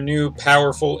hoping for a new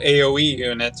powerful AoE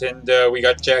unit, and we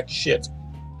got jack shit.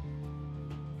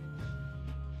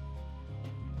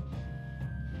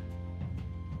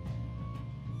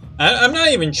 I'm not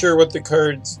even sure what the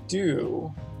cards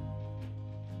do.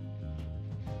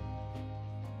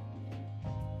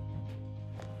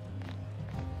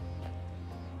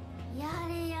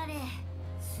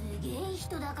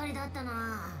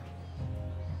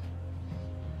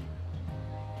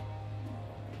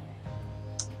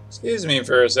 Excuse me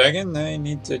for a second, I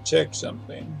need to check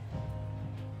something.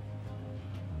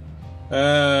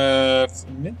 Famitsu.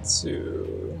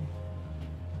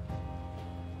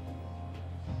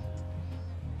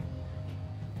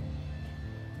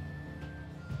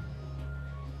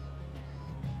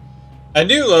 I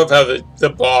do love how the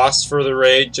boss for the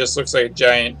raid just looks like a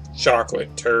giant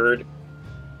chocolate turd.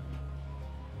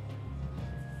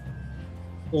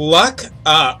 Luck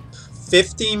up.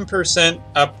 15%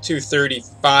 up to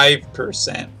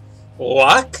 35%.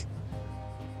 Luck?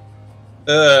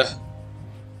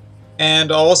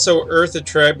 And also Earth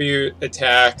Attribute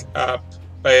attack up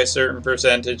by a certain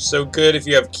percentage. So good if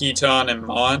you have Keaton and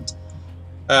Mont.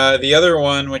 The other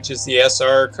one, which is the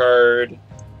SR card,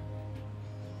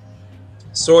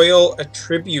 Soil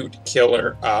Attribute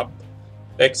Killer up,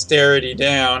 Dexterity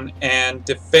down, and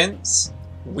Defense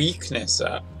Weakness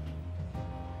up.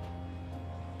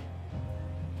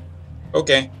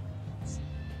 Okay.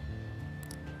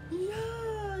 いや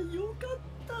ー、よかっ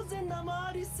たぜ、生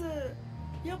アリス。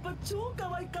やっぱ超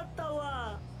可愛かった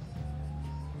わ。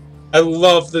 I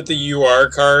love that the UR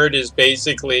card is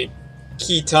basically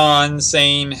Keaton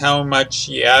saying how much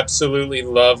he absolutely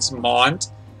loves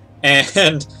Mont,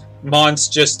 and Mont's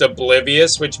just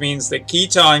oblivious, which means that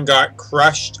Keaton got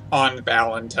crushed on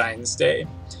Valentine's Day.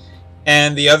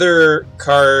 And the other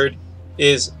card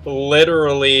is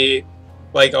literally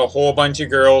like a whole bunch of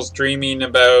girls dreaming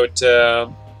about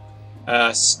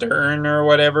Stern or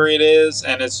whatever it is,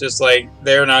 and it's just like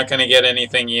they're not going to get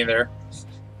anything either.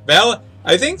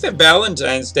 I think that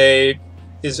Valentine's Day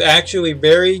is actually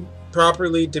very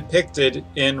properly depicted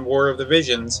in War of the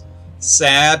Visions.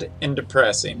 Sad and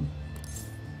depressing.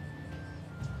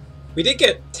 We did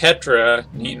get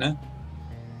Tetra, Nina.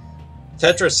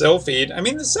 Tetra Sylphide. I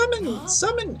mean, the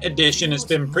summon edition has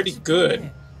been pretty good.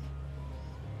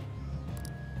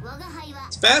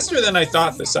 It's faster than I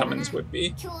thought the summons would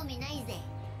be.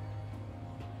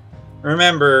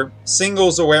 Remember,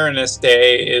 Singles Awareness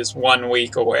Day is 1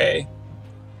 week away.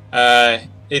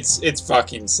 It's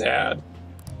fucking sad.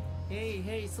 Hey,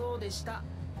 hey, そうでした。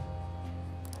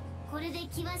これで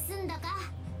気は済んだか。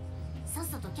さっ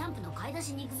さとキャンプの買い出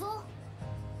しに行くぞ。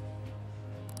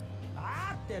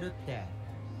あーってるって。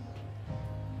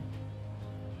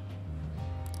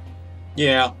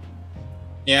Yeah.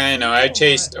 Yeah, I know. I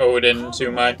chased Odin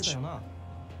too much.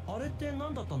 あれって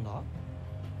何だったんだ？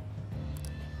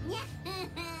にゃ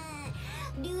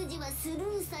リュウジはスル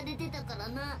ーされてたから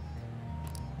な。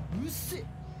うっせ。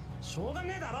しょうが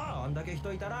ねえだろ、あんだけ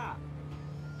人いたら。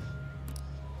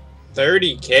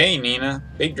$30K, Nina.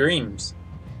 Big dreams.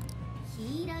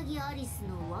 ヒイラギアリス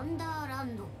のワンダーラ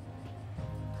ンド。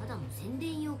ただの宣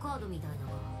伝用カードみたいだ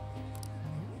が。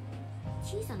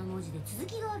小さな文字で続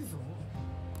きがあるぞ。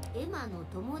エマの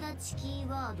友達キー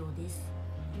ワードです。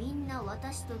みんな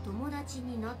私と友達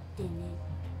になってね。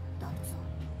だとさ。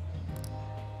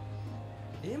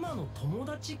エマの友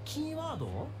達キーワード？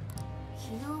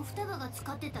昨日双葉が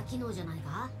使ってた機能じゃない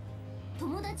か。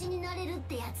友達になれるっ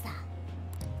てやつだ。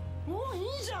もういい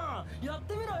じゃん、やっ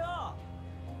てみろよ。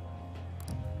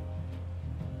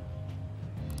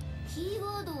キー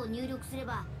ワードを入力すれ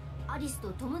ばアリス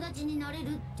と友達になれる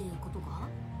ってことか。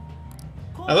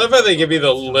 I love how they give you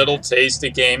the little taste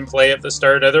of gameplay at the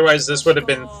start, otherwise this would have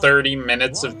been 30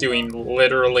 minutes of doing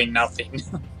literally nothing. キ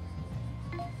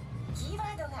ーワ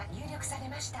ードが入力され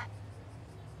ました。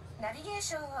ナビゲー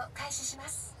ションを開始しま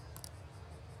す。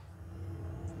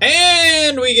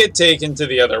 And we get taken to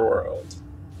the other world.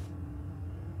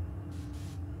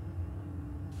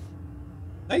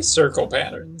 Nice circle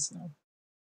patterns, though.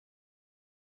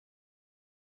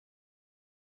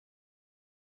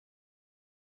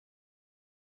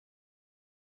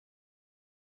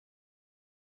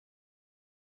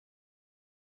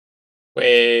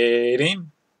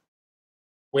 Waiting.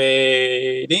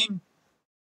 Waiting.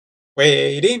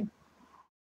 Waiting.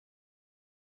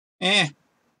 I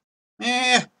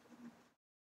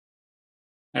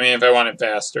mean, if I wanted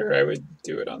faster, I would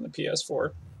do it on the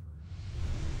PS4.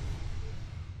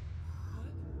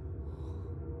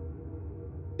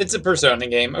 It's a Persona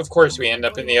game. Of course we end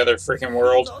up in the other freaking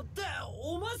world.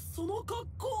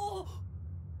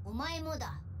 お前も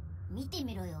だ。見て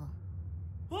みろよ。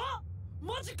わ、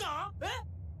マジか？え？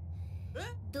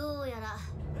どうやらこ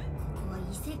こは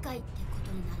異世界ってこ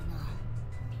とになる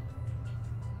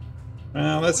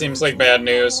な。 Well, that seems like bad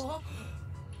news.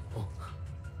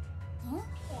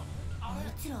 あ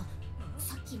いつら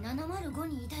さっき705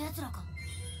にいたやつらか。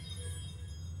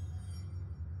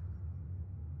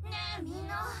ねえみん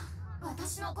な、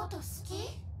私のこと好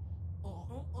き？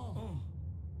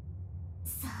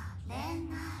それ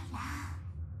なら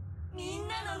みん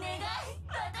なの願い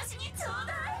私にちょう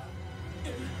だい。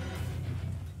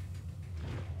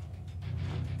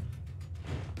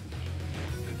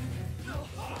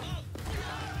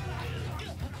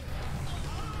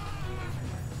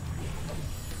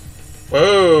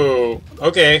 Whoa!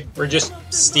 Okay, we're just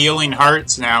stealing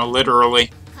hearts now, literally.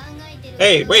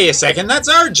 Hey, wait a second, that's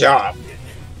our job!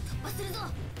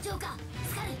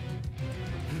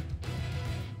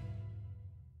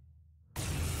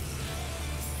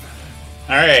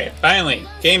 Alright, finally,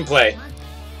 gameplay.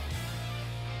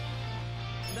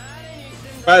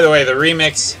 By the way, the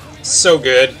remix, so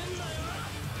good.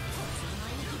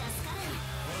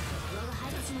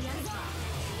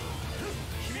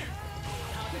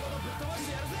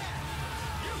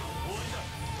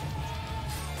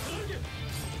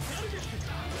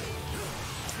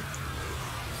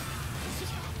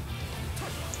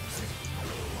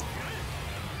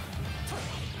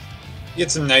 Get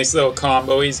some nice little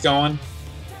combo he's going.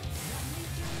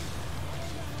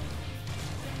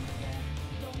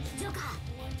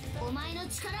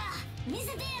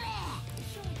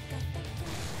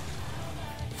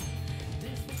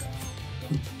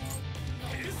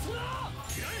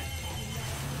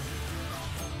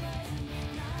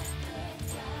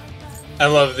 I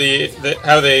love the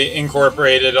how they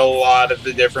incorporated a lot of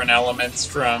the different elements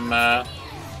from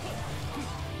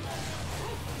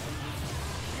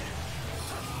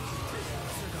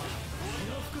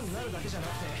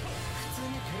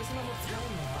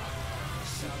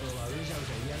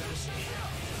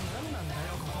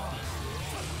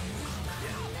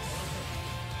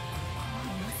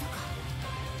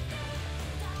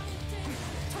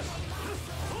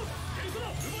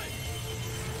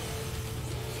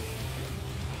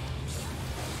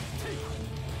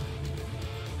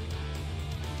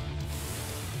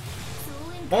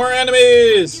more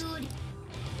enemies!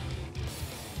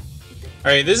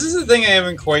 Alright, this is the thing I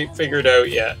haven't quite figured out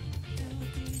yet.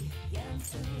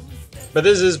 But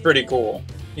this is pretty cool.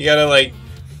 You gotta, like,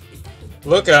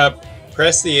 look up,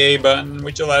 press the A button,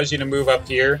 which allows you to move up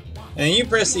here. And then you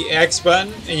press the X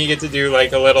button, and you get to do,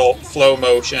 like, a little flow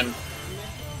motion.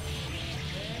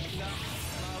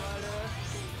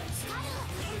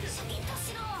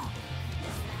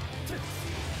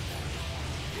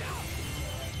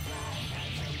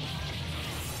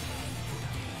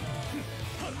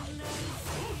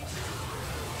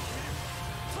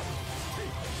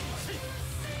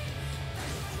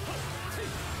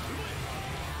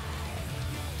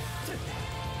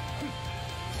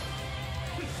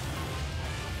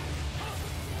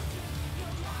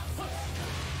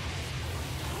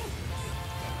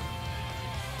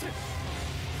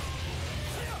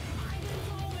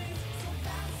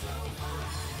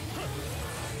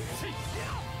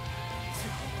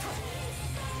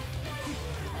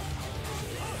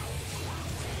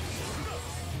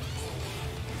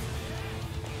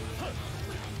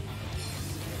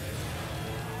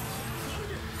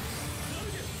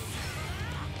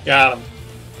 Got him.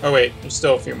 Oh wait, there's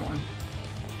still a few more.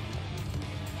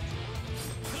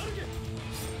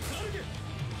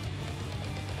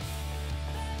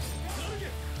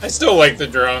 I still like the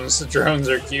drones. The drones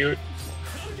are cute.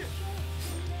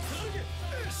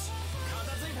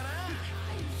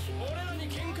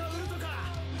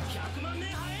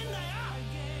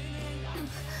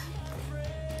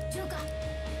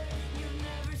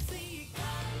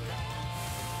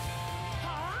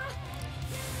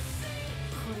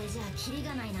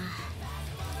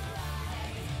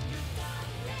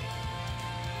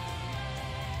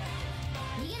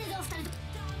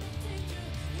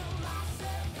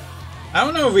 I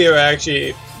don't know if we have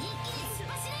actually...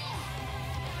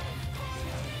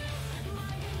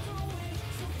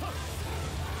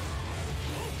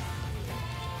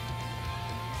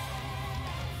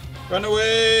 Run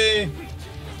away!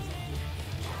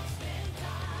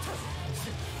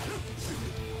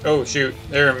 Oh shoot,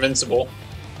 they're invincible.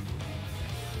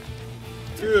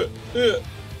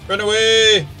 Run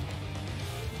away!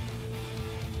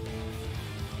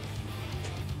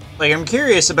 Like, I'm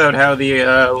curious about how the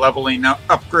leveling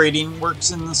upgrading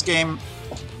works in this game.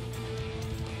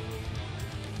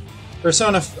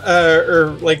 Persona,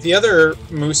 or like the other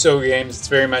Musou games, it's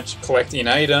very much collecting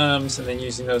items and then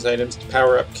using those items to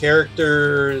power up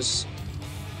characters.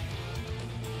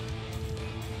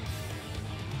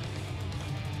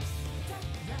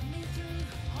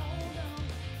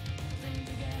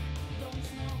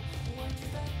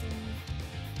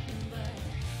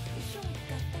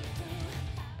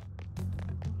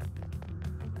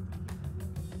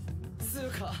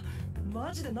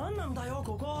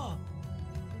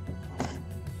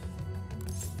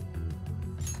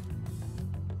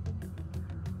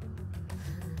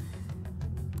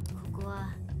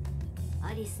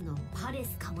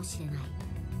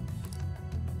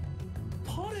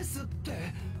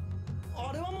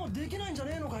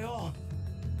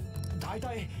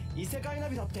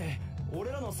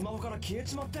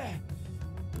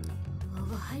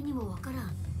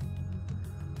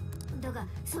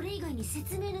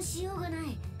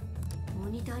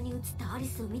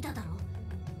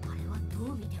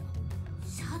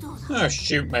 Oh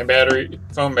shoot, my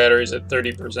phone battery's at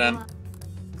 30%.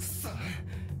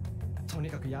 とに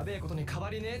かくやべえことに変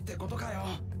わりねえってことかよ。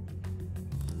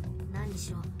何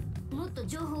しろもっと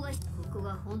情報がここ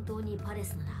が本当にパレ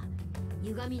スなら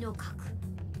歪みの核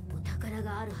お宝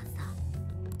があるはずだ。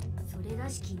それら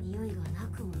しき匂いがな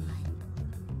くもない。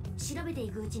調べてい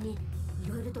くうちにい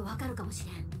ろいろとわかるかもし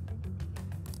れん。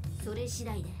それ次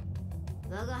第で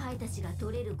我が輩たちが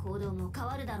取れる行動も変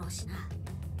わるだろうしな。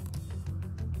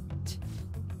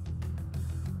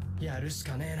やるし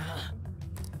かねえな。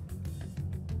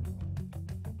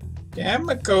 Damn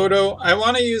Makoto. I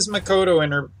want to use Makoto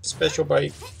in her special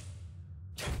bite.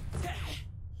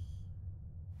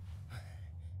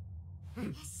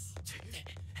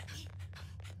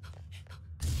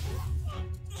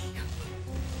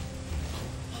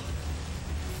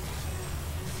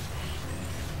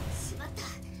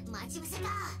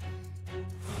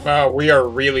 Wow, we are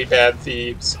really bad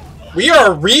thieves. We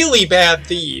are really bad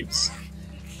thieves.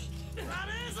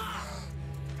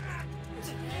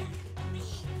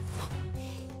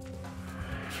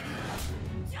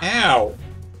 Ow.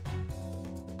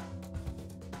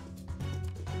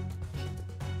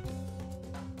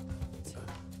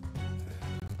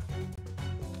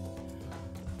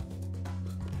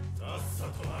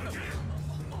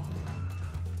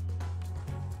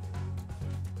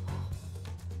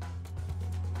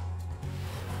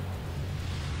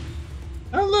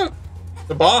 Oh look,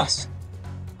 the boss.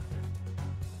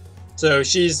 So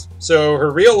her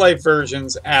real life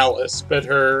version's Alice, but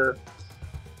her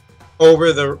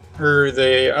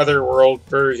the other world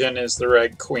version is the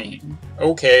Red Queen.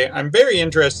 Okay, I'm very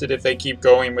interested if they keep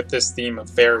going with this theme of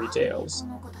fairy tales.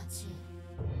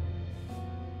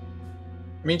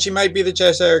 I mean, she might be the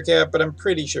Cheshire Cat, but I'm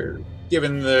pretty sure,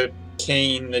 given the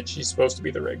cane, that she's supposed to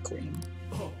be the Red Queen.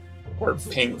 Or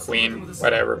Pink Queen,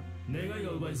 whatever.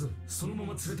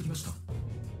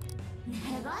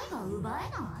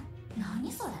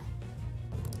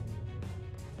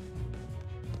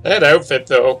 That outfit,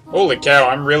 though. Holy cow,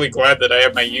 I'm really glad that I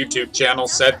have my YouTube channel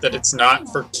set that it's not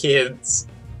for kids.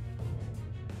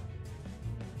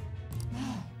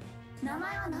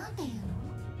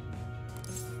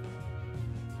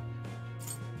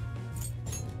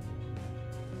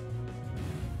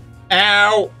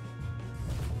 Ow!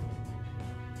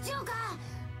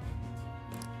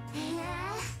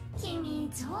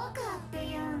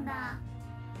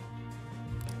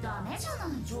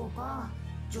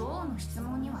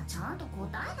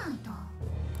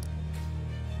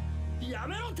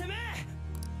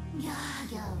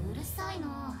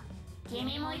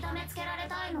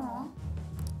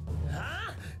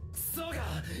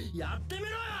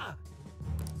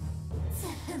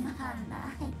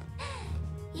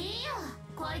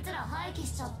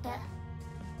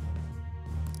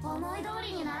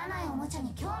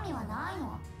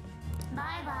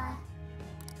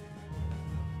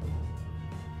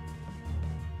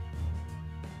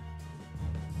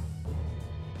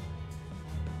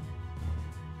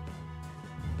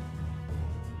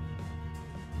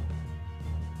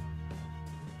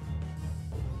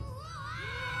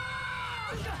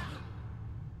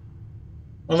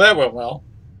 Well, that went well.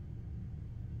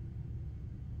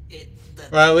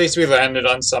 Well, at least we landed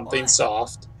on something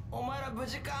soft.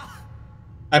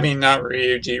 I mean, not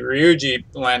Ryuji. Ryuji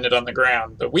landed on the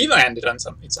ground, but we landed on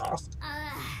something soft.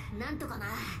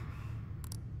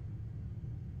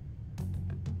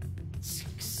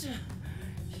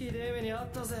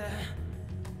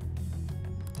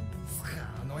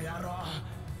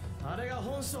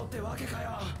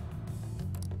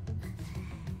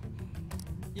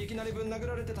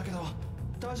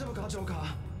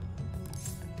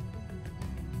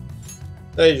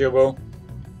 Daijoubu.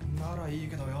 ならいい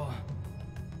けどよ。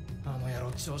あの野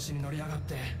郎調子に乗りやがっ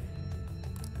て。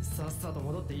さっさと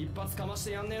戻って一発かまし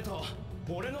てやんねえと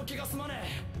俺の気が済まね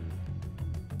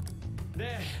え。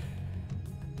で、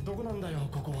どこなんだよ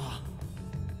ここは。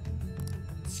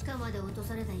地下まで落と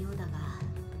されたようだが、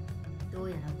どう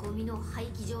やらゴミの廃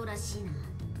棄場らしいな。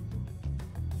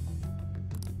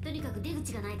とにかく出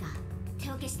口がないか手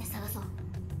を消して探そう。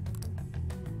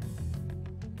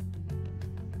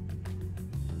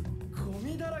ゴ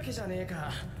ミだらけじゃねえ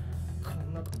か。こ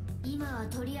んなと。今は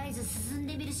とりあえず進ん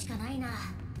でみるしかないな。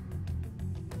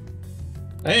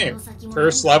 Hey,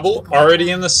 first level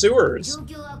already in the sewers.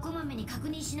 状況はこまめに確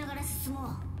認しながら進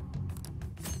も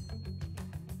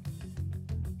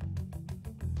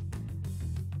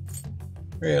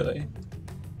う。Really?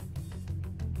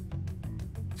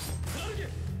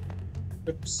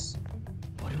 Oops.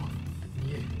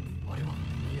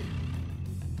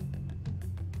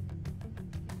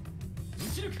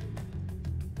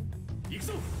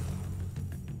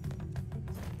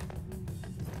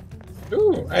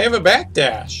 Ooh, I have a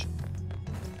backdash.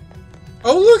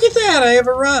 Oh, look at that! I have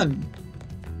a run.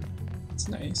 That's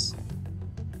nice.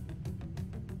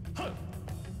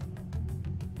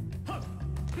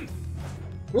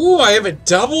 Ooh, I have a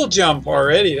double jump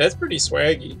already. That's pretty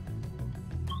swaggy.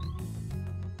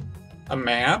 A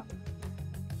map?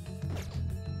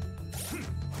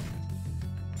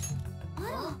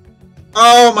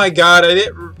 Oh my god,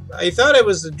 I thought it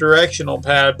was the directional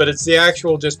pad, but it's the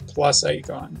actual just plus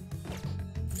icon.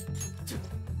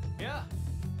 Yeah.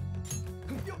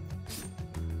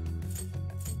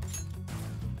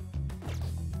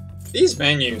 These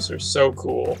menus are so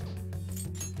cool.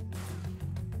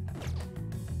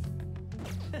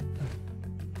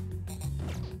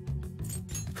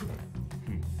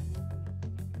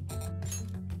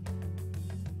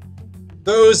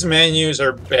 Those menus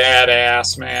are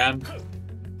badass, man.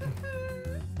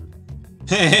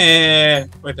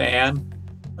 With Anne.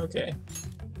 Okay.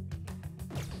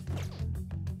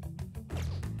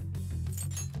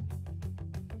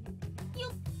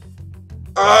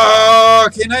 Oh,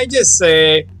 can I just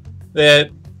say that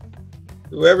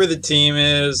whoever the team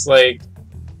is, like,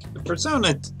 the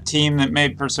Persona team that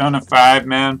made Persona 5,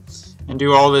 man, and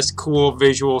do all this cool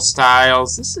visual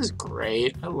styles, this is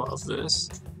great. I love this.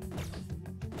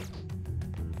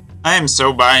 I am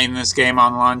so buying this game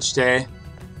on launch day.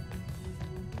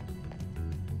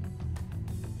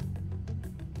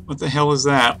 What the hell is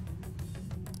that?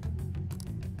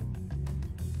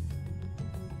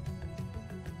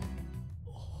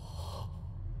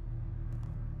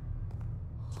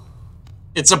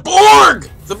 It's a Borg!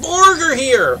 The Borg are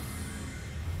here!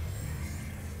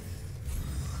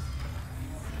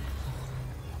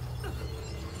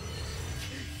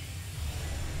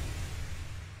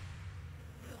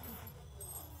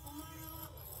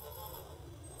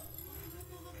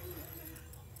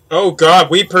 Oh god,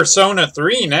 we Persona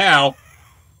 3 now.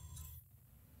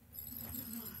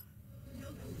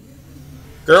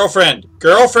 Girlfriend!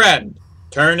 Girlfriend!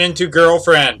 Turn into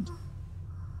girlfriend.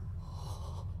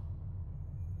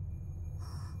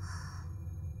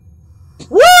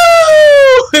 Woo!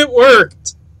 It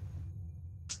worked!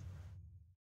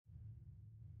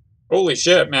 Holy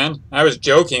shit, man. I was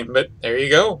joking, but there you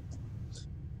go.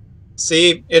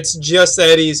 See, it's just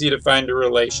that easy to find a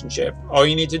relationship. All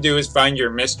you need to do is find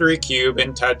your mystery cube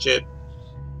and touch it,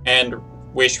 and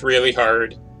wish really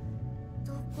hard.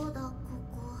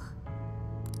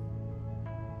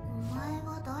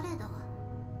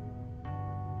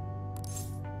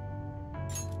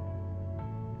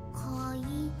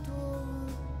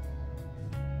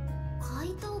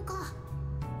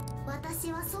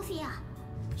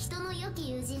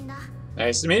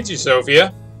 Nice to meet you,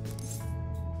 Sophia.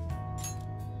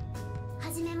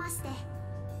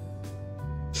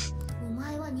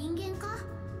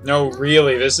 No,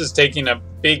 really, this is taking a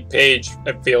big page,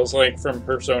 it feels like, from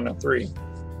Persona 3.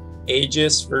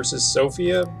 Aegis versus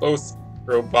Sophia, both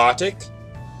robotic.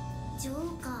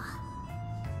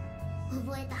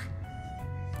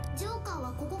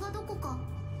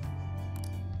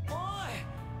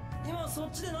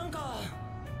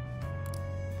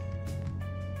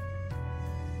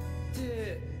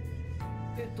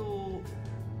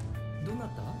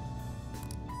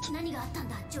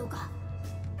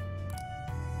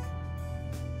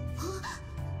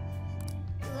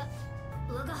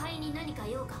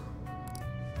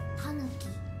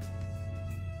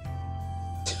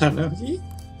 Tanuki?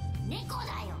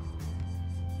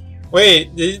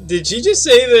 Wait, did she just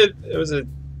say that it was a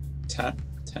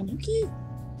tanuki?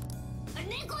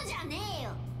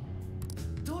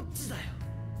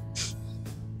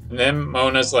 And then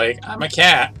Mona's like, I'm a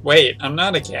cat. Wait, I'm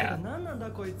not a cat.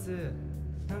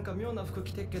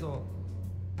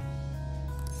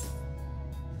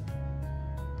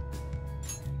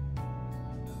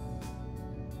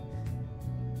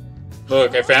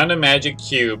 Look, I found a magic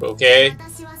cube, okay?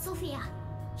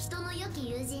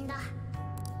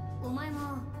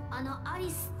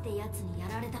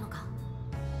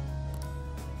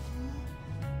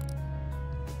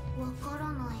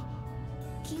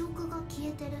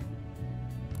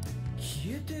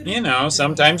 You know,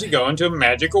 sometimes you go into a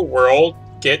magical world,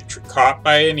 get caught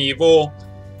by an evil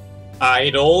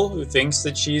idol who thinks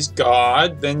that she's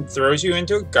God, then throws you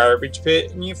into a garbage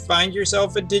pit, and you find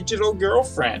yourself a digital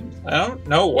girlfriend. I don't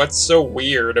know what's so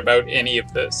weird about any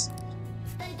of this.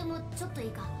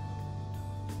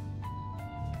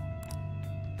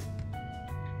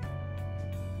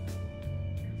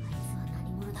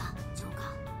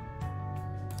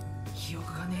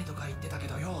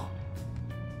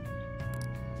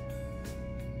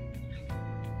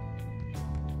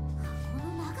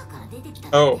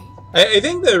 Oh, I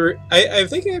think I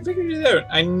think I figured it out.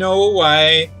 I know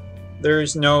why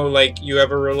there's no, like, you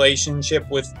have a relationship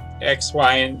with X,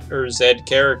 Y, or Z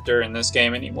character in this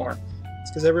game anymore.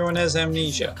 It's because everyone has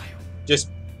amnesia. Just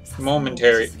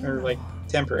momentary, or, like,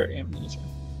 temporary amnesia.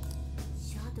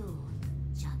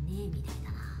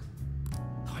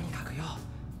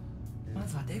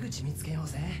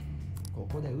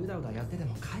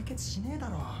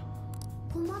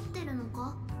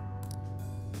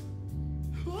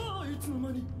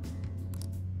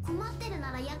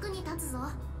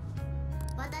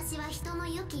 私は人の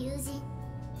良き友人、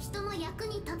人の役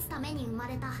に立つために生ま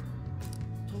れた。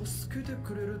助けて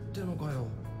くれるってのかよ。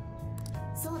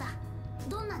そうだ。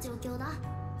どんな状況だ？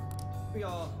い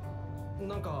や、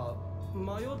なんか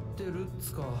迷ってるっ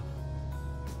つか。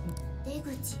出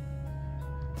口。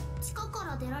地下か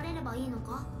ら出られればいいの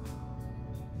か？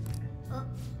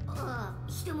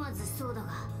ひとまずそうだ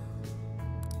が。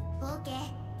オーケー、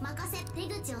任せ。出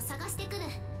口を探してくる。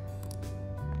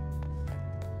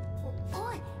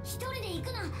おい、一人で行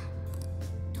くな。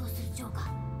どうするジョーカー。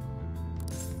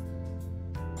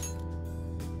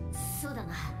そうだ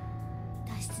な、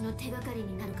脱出の手がかり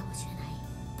になるかもしれない。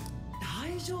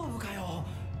大丈夫かよ。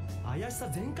怪しさ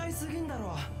全開すぎんだ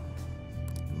ろ。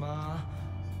まあ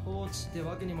放置って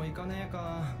わけにもいかねえ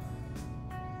か。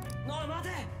おい待て、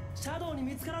シャドウに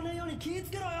見つからねえように気ぃつ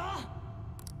けろよ。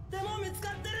でも見つ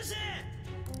かってるし。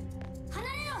離れ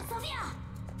ろソフィア。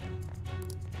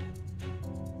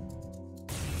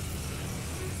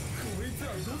こいつら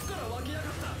どっから湧き上がっ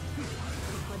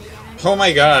た。 Oh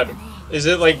my god. Is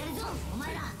it like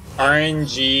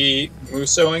RNG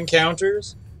musou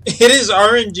encounters? It is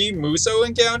RNG musou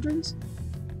encounters?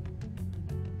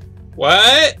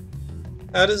 What?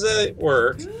 How does that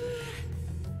work?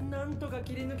 なんとか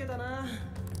切り抜けたな。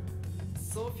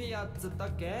ソフィアっつった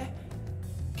っけ？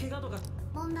怪我とか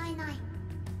問題ない。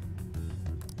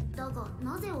だが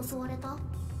なぜ襲われた？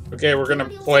 Okay, we're gonna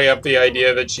play up the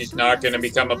idea that she's not gonna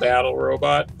become a battle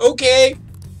robot. Okay!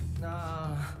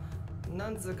 ああ、な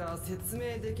んつうか説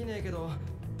明できねえけど、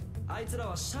あいつら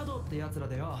はシャドウってやつら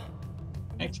だよ。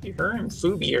Actually, her and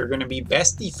Fubi are gonna be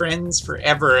bestie friends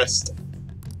forever.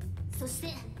 そして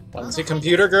One's a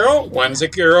computer girl, one's a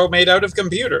girl made out of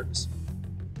computers.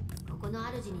 ここの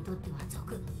主にとっては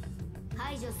賊。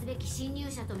排除すべき侵入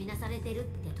者とみなされてるっ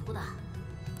てとこだ。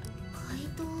怪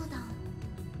盗団。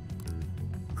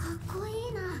かっこいい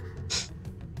な。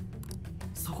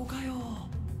そこかよ。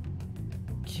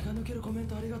気が抜けるコメン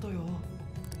トありがとうよ。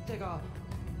てか、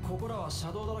ここらはシ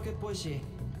ャドウだらけっぽいし、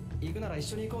行くなら一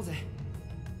緒に行こうぜ。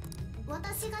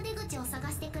私が出口を探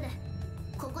してくる。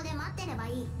ここで待ってれば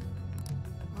いい。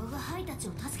我が輩たち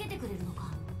を助けてくれるの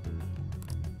か？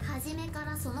初めか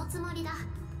らそのつもりだ。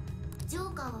ジョ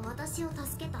ーカーは私を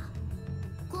助けた。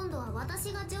今度は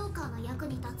私がジョーカーの役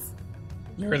に立つ。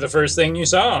You're the first thing you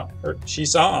saw, or she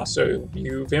saw, so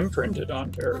you've imprinted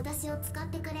onto her. 私を使っ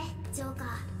てくれ、ジョー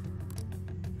カ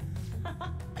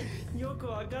ー。よく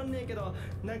わかんねえけど、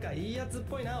なんかいいやつっ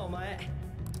ぽいな、お前。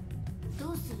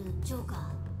どうする、ジョーカー。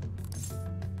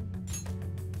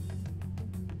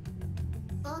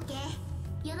オーケ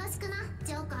ー、よろしくな、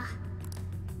ジョーカー。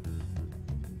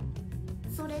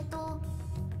それと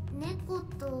猫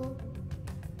と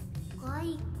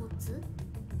骸骨。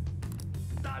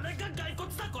誰が骸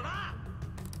骨だこら。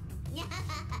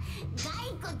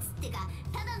骸骨ってか、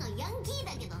ただのヤンキー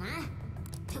だけどな。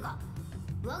てか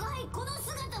我が輩この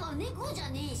姿は猫じゃ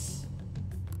ねえし。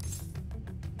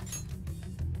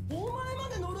お前ま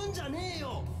で乗るんじゃねえ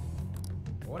よ。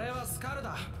俺はスカル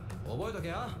だ、覚えとけ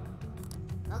よ。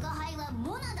我が輩は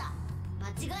モナだ、間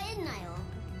違えんなよ。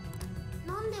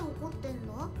なんで怒ってん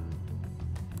だ？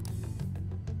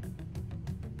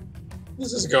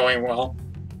 This is going well.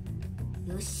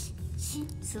 よし、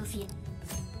ソフィア。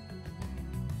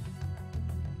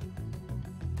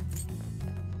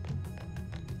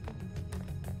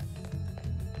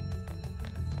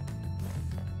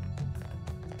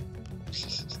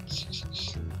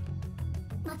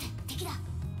待て、敵だ。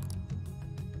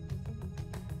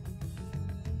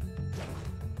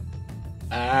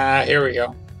Ah, here we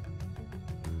go.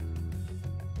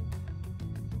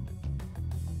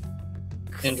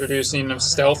 Introducing of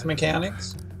stealth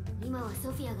mechanics. 今は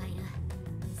ソフィアがいる。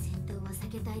戦闘は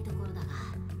避けたいところだが。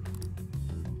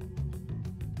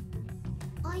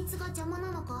あいつが邪魔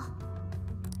なのか？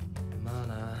まあ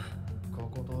な、こ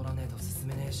こ通らねえと進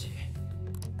めねえし。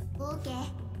オーケー、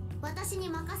私に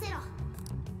任せろ。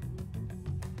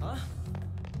あ？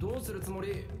どうするつも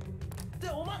り？って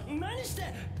お前何し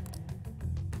て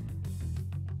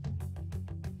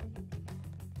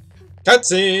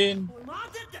？Cutscene!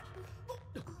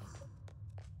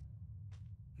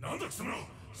 なんだ貴様ら、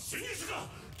侵入者か。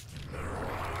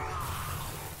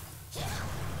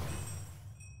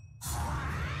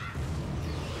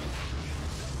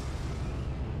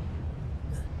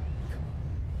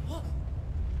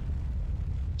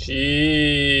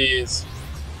Jeez.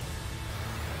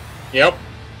 Yep.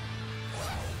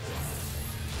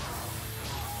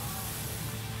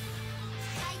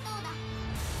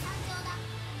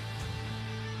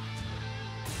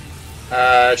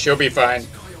 She'll be fine.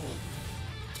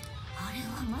 あれ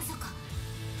はまさか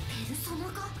ペルソナ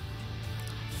か？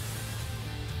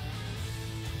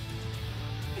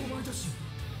前たち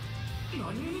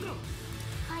何者だ。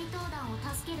怪盗団を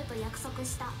助けると約束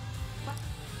した。と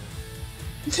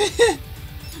に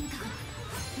かく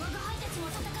我が輩たちも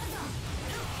戦う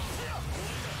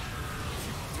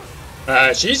ぞ。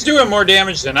She's doing more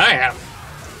damage than I am.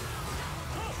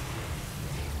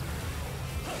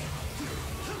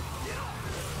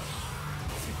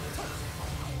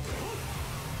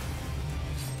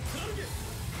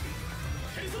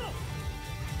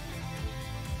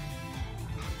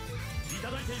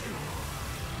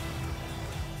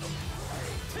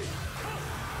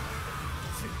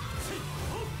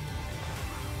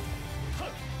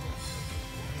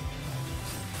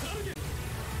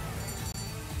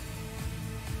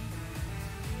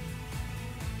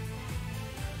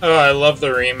 Oh, I love the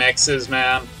remixes,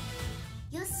 man.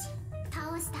 よし、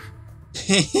倒した。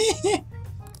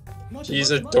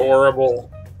She's adorable.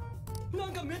 な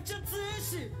んかめっちゃ強い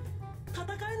し、戦え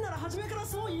んなら初めから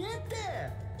そう言えって。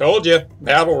 Told you,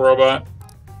 battle robot.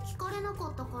 聞かれなか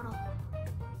ったか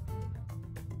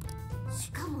ら。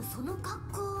しかもその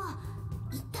格好は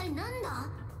一体なんだ。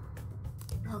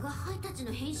我が輩たち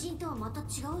の変身とはまた違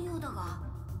うようだが、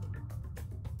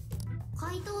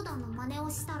怪盗団の真似を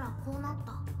したらこうなっ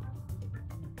た。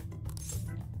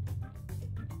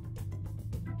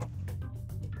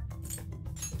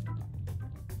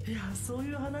いや、そう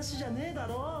いう話じゃねえだ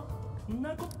ろ。ん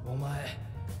なこお前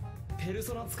ペル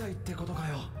ソナ使いってことか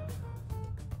よ。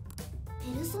ペ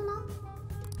ルソナ？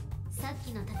さっ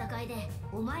きの戦いで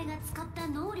お前が使った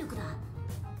能力だ。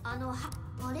あ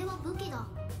れは武器だ。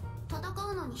戦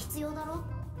うのに必要だろ。ソ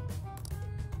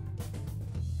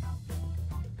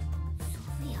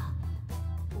フィア、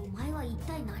お前は一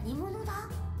体何者だ？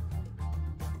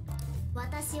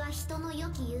私は人の良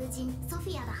き友人ソフ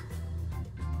ィアだ。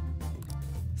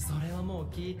それはもう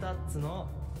聞いたっつの。わ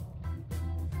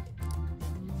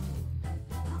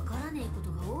からねえこ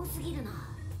とが多すぎるな。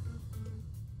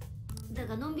だ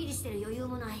がのんびりしてる余裕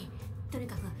もない。とに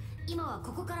かく今は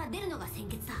ここから出るのが先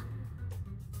決だ。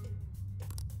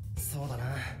そうだ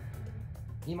な。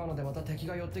今のでまた敵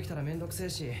が寄ってきたらめんどくせえ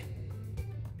し。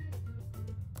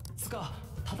つか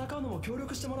戦うのも協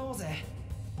力してもらおうぜ。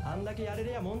あんだけやれ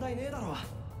りゃ問題ねえだろ。あ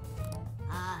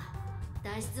あ、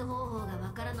脱出方法が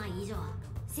わからない以上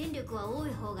戦力は多い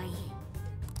方がいい。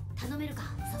頼めるか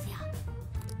ソフィア。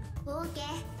オーケー、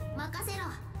任せろ。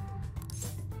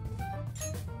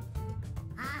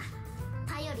ああ、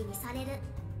頼りにされる。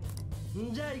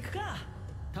んじゃあ行くか。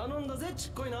頼んだぜち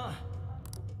っこいな。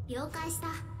了解した。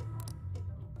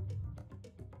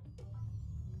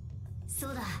そ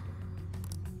うだ。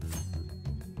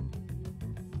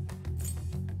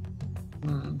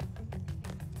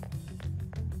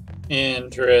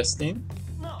Interesting.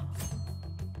 な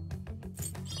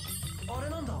あれ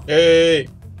なんだ。 Hey,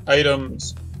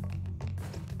 items.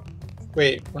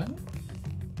 Wait, what?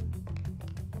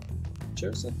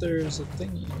 Shows that there's a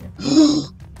thingy here.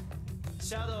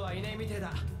 シャドウはいねえみてえ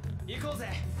だ。行こうぜ。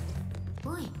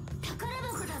おい、宝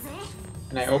箱だぜ。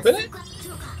 Can I open it?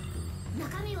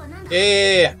 中身はなんだ。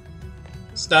 Yeah,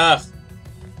 stuff.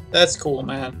 That's cool,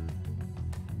 man.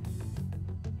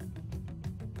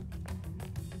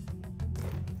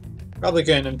 Probably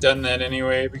couldn't have done that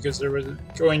anyway because there was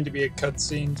going to be a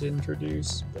cutscene to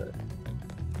introduce, but...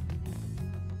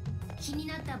 気に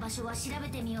なった場所は調べ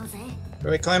てみようぜ。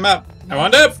 Do I climb up? I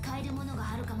want up! 使えるものが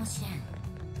あるかもしれん。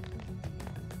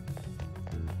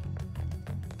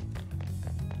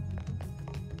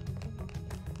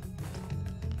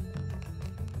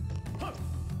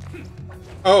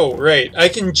 Oh, right. I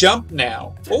can jump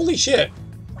now. Holy shit.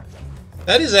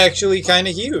 That is actually kind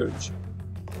of huge.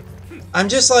 I'm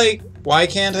just like, why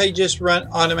can't I just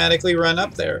automatically run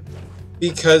up there?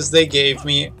 Because they gave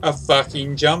me a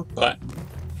fucking jump button.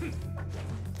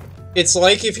 It's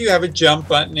like if you have a jump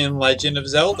button in Legend of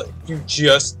Zelda. You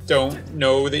just don't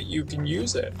know that you can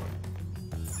use it.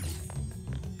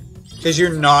 Because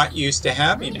you're not used to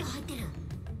having it.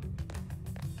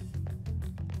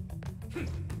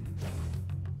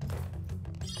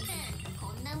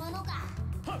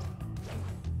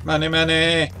 Money,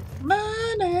 money,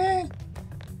 money.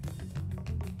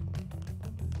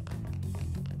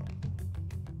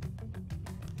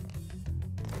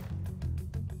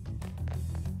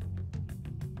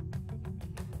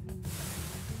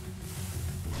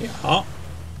 Yeah.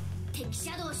 敵シ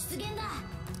ャドウ出現だ。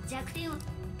弱点を。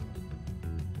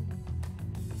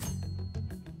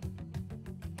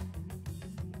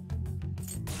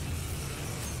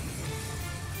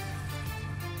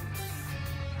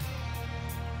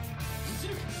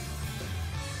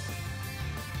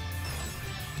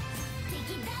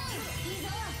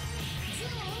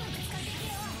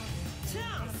チ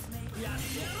ャンスやっ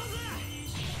てやろうぜ。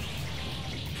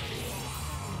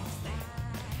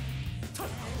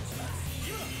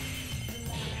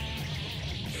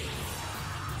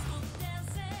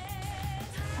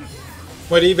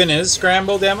What even is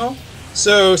Scramble demo?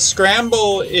 So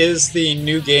Scramble is the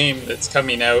new game that's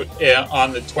coming out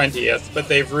on the 20th, but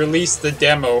they've released the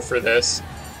demo for this.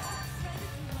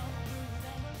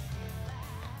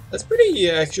 That's pretty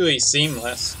actually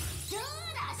seamless.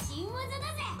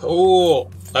 Cool.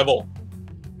 Level.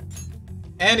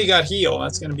 And he got heal.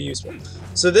 That's going to be useful.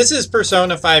 So this is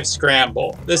Persona 5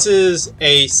 Scramble. This is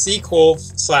a sequel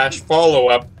 /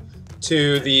 follow-up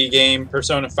to the game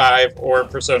Persona 5 or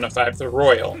Persona 5 The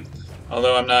Royal.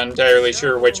 Although I'm not entirely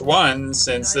sure which one,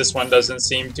 since this one doesn't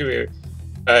seem to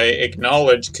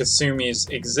acknowledge Kasumi's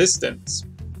existence.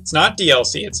 It's not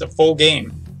DLC, it's a full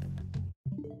game.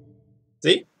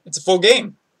 See? It's a full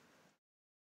game.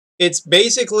 It's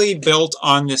basically built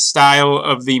on the style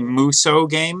of the musou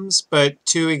games, but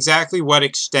to exactly what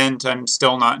extent, I'm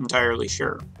still not entirely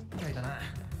sure.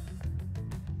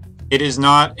 It is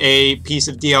not a piece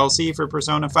of DLC for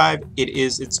Persona 5, it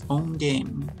is its own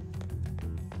game.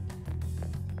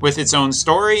 With its own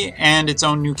story and its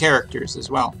own new characters as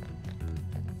well.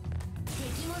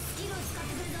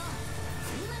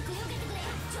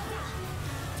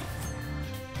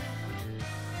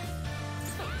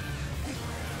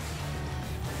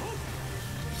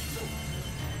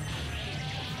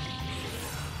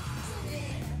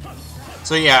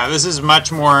 So yeah, this is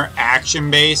much more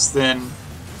action-based than...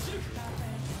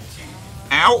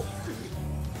 Ow!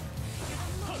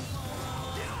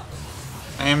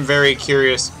 I am very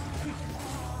curious.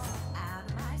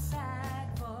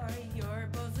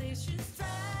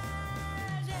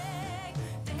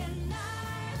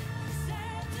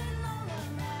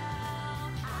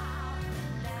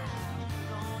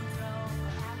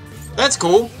 That's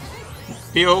cool.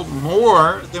 Feel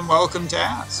more than welcome to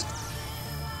ask.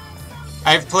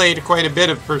 I've played quite a bit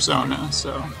of Persona,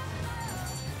 so...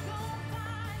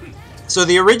 So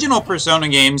the original Persona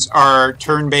games are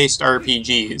turn-based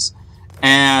RPGs,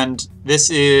 and this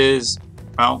is,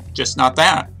 well, just not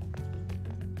that.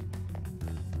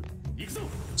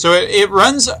 So it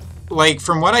runs, like,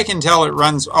 from what I can tell, it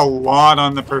runs a lot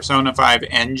on the Persona 5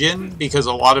 engine, because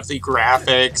a lot of the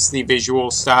graphics, the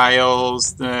visual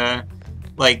styles, the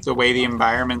way the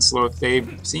environments look, they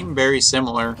seem very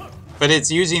similar. But it's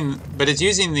using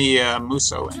the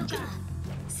musou engine.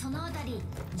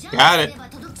 Got it.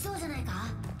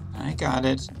 I got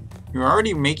it. You're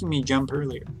already making me jump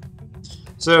earlier.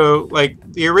 So, like,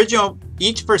 the original,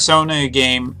 each Persona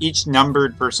game, each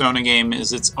numbered Persona game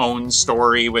is its own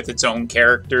story with its own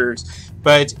characters,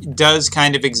 but does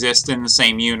kind of exist in the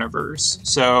same universe.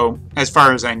 So, as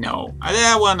far as I know.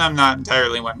 That one I'm not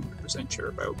entirely 100% sure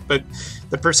about. But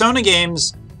the Persona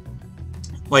games,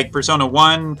 like Persona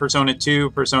 1, Persona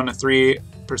 2, Persona 3,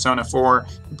 Persona 4,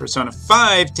 and Persona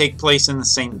 5 take place in the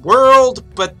same world,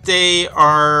 but they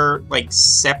are, like,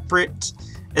 separate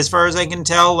as far as I can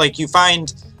tell. Like, you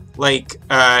find, like,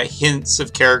 hints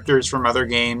of characters from other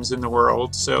games in the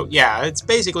world. So, yeah, it's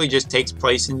basically just takes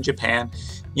place in Japan.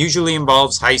 Usually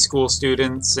involves high school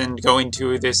students and going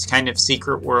to this kind of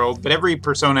secret world, but every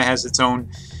Persona has its own,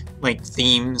 like,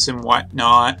 themes and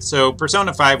whatnot. So,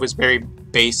 Persona 5 was very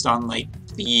based on, like,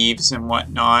 thieves and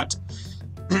whatnot.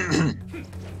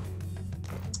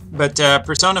 But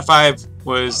Persona 5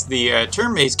 was the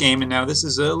turn-based game, and now this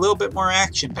is a little bit more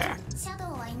action-packed.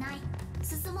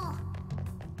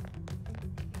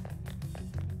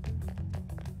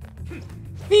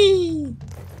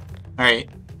 Alright.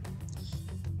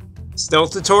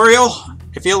 Stealth tutorial?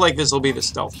 I feel like this will be the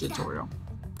stealth tutorial.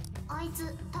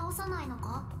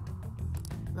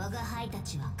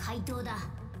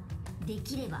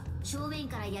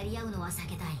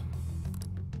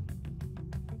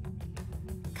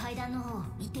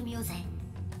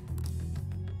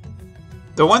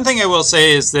 The one thing I will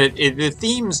say is that the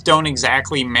themes don't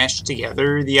exactly mesh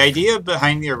together. The idea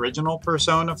behind the original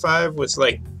Persona 5 was,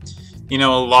 like, you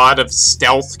know, a lot of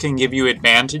stealth can give you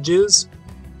advantages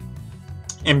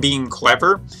and being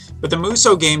clever. But the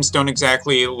musou games don't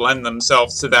exactly lend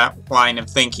themselves to that line of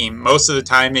thinking. Most of the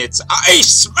time it's, I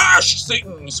smash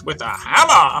things with a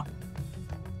hammer!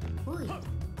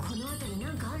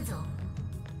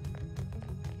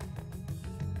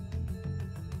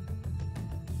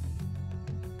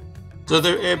 So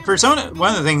the Persona,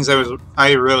 one of the things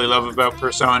I really love about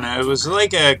Persona, it was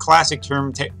like a classic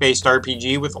turn-based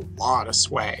RPG with a lot of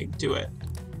swag to it.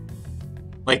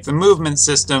 Like, the movement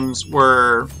systems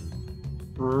were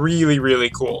really, really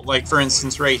cool. Like, for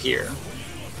instance, right here.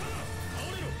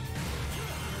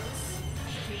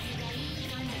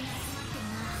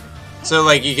 So,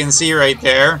 like, you can see right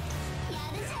there.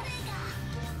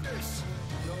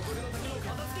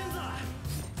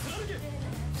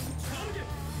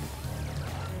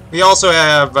 We also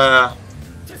have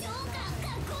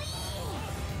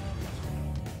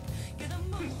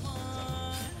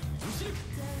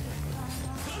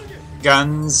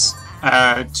guns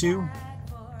too.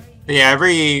 But yeah,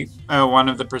 every one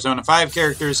of the Persona 5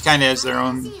 characters kind of has their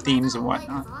own themes and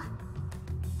whatnot.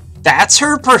 That's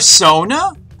her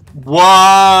persona?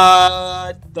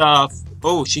 What the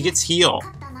oh, she gets heal.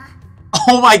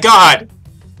 Oh my god!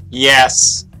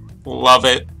 Yes. Love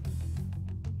it.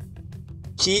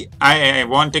 I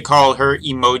want to call her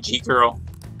Emoji Girl.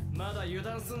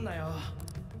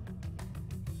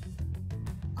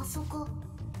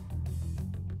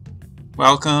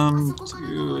 Welcome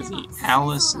to the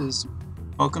Alice's...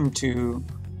 Welcome to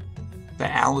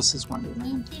the Alice's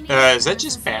Wonderland. Is that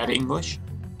just bad English?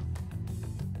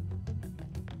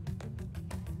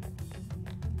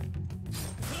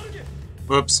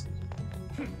 Whoops.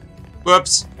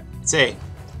 Whoops. Say.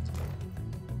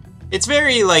 It's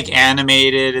very, like,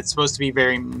 animated. It's supposed to be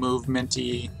very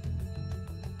movement-y.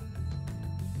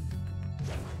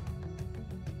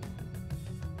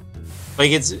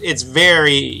 Like, it's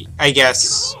very, I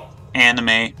guess,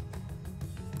 anime.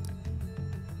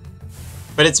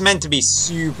 But it's meant to be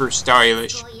super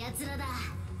stylish.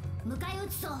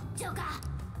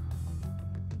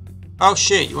 Oh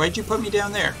shit, why'd you put me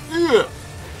down there? Ugh.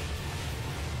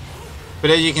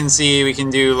 But as you can see, we can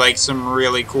do, like, some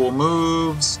really cool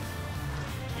moves.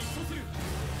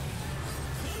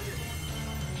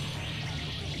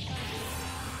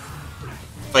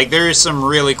 Like, there's some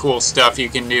really cool stuff you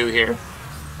can do here.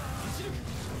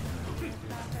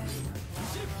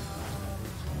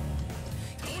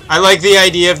 I like the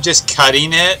idea of just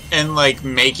cutting it and, like,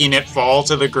 making it fall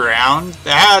to the ground.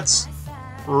 That's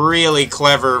really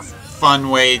clever, fun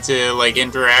way to, like,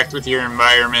 interact with your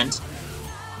environment.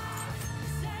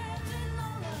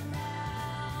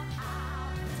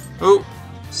 Ooh,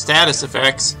 status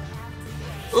effects.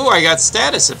 Ooh, I got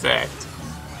status effect.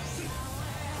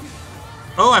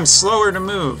 Oh, I'm slower to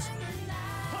move.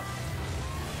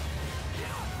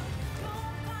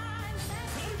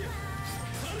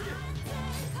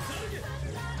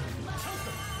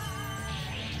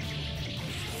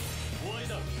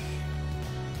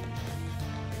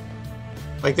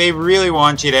 Like, they really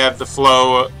want you to have the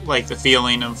flow, like the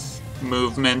feeling of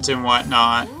movement and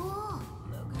whatnot.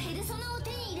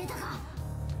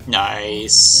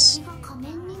 Nice.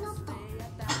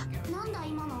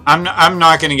 I'm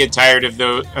not gonna get tired of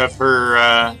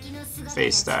her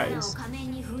face dyes.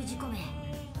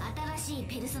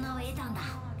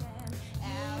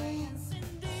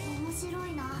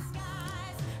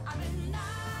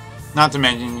 Not to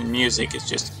mention the music is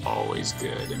just always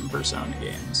good in Persona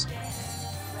games.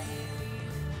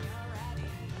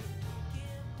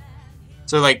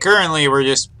 So, like, currently we're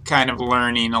just kind of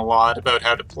learning a lot about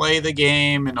how to play the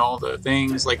game and all the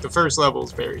things. Like, the first level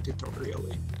is very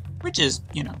tutorial-y, which is,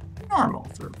 you know, normal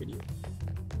for a video.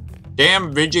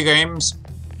 Damn video games.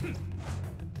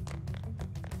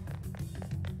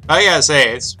 I gotta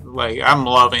say, it's like, I'm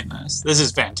loving this. This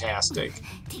is fantastic.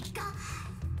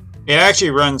 It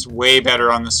actually runs way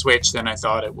better on the Switch than I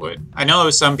thought it would. I know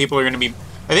some people are going to be...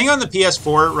 I think on the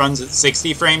PS4 it runs at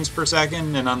 60 frames per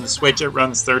second, and on the Switch it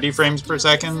runs 30 frames per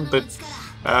second, but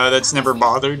that's never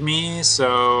bothered me,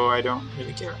 so I don't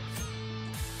really care.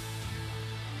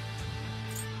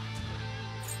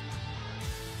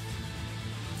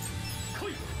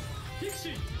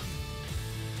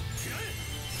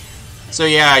 So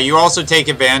yeah, you also take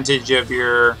advantage of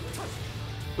your...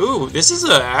 Ooh, this is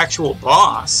an actual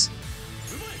boss.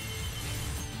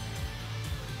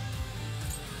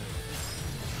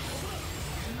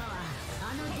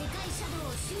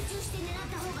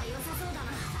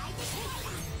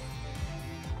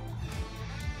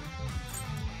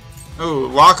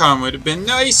 Oh, lock-on would have been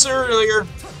nice earlier.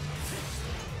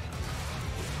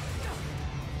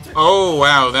 Oh,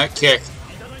 wow, that kick.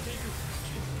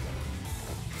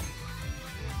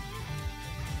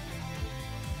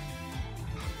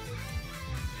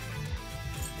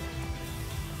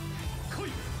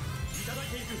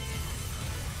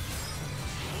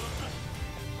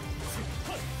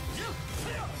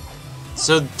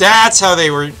 So that's how they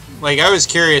were, like, I was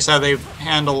curious how they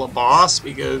handle a boss,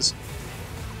 because...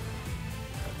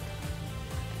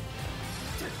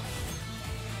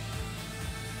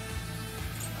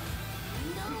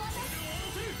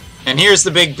 And here's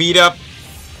the big beat up.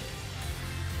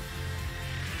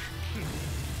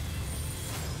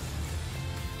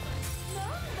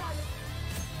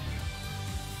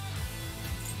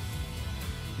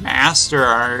 Master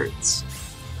Arts.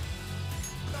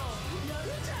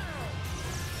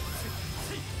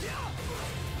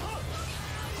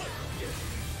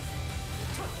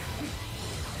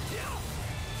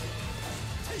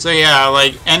 So yeah,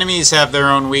 like, enemies have their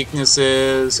own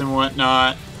weaknesses and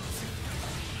whatnot.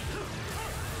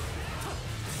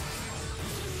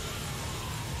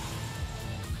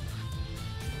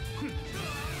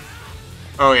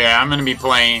 Oh yeah, I'm gonna be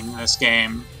playing this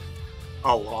game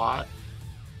a lot.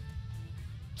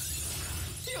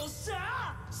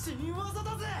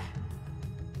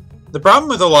 The problem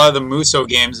with a lot of the musou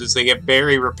games is they get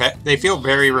they feel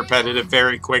very repetitive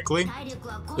very quickly.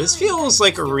 This feels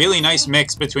like a really nice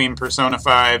mix between Persona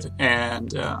 5 and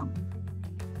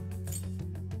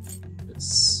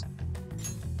this.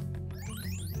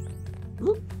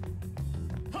 Oop.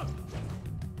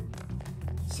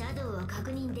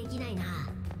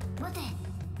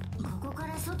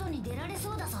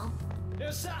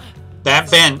 That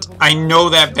vent, I know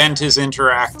that vent is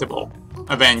interactable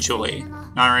eventually.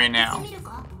 Not right now.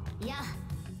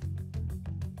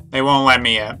 They won't let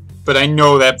me yet, but I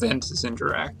know that vent is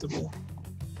interactable.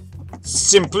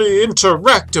 Simply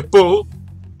interactable!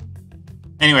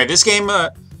 Anyway, this game,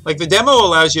 like the demo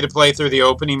allows you to play through the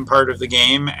opening part of the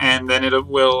game, and then it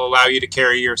will allow you to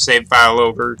carry your save file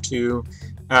over to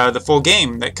the full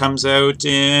game that comes out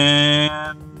in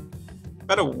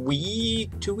about a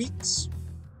week, 2 weeks?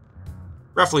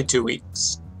 Roughly 2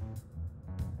 weeks.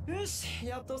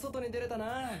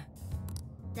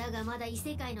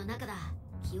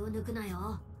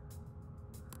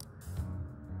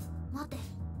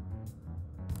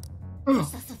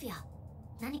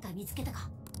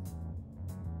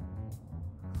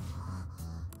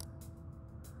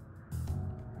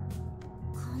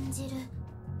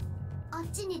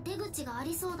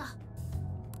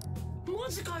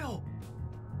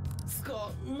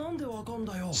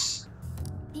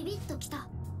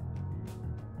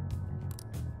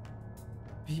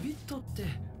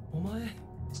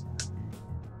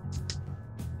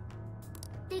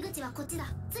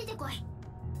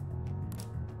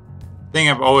 Thing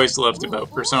I've always loved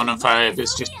about Persona 5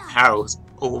 is just how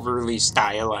overly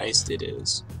stylized it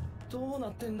is.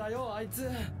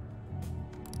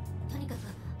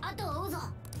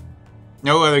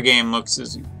 No other game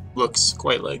looks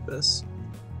quite like this.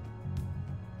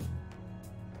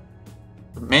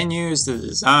 The menus, the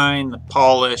design, the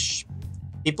polish.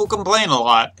 People complain a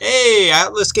lot. Hey,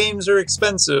 Atlas games are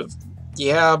expensive.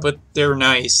 Yeah, but they're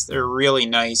nice. They're really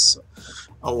nice.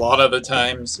 A lot of the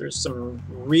times, there's some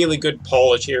really good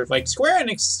polish here. Like, Square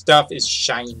Enix stuff is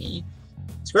shiny.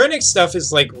 Square Enix stuff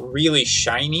is, like, really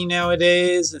shiny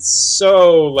nowadays. It's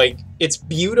so, like, it's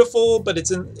beautiful, but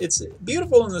it's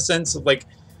beautiful in the sense of, like,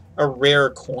 a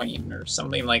rare coin or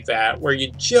something like that, where you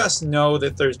just know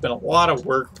that there's been a lot of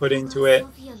work put into it,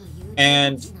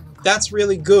 and that's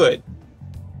really good.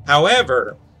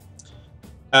 However,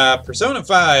 Persona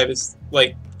 5 is,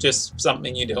 like, just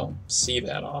something you don't see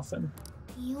that often.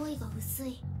 You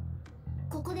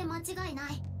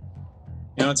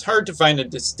know, it's hard to find a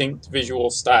distinct visual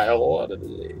style a lot of the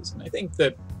days, and I think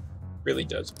that really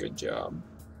does a good job.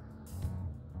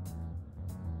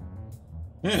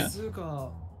 Yeah.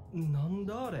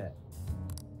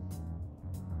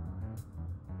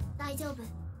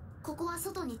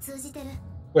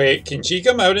 Wait, can she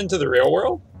come out into the real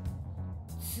world?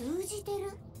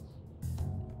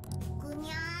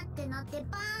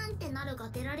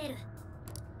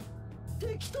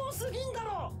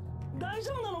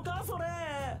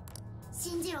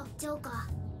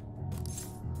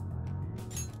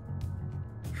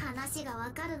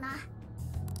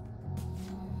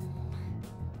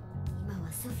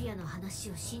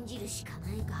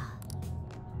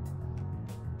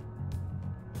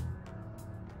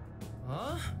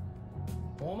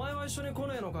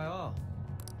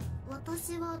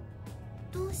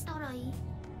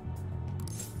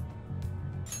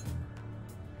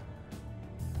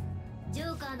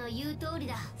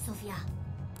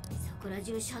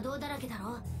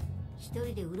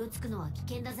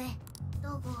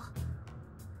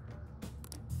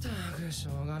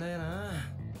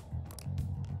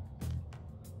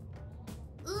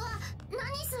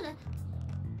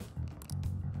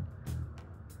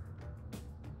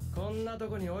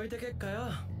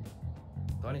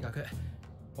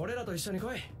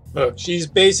 Look, she's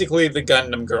basically the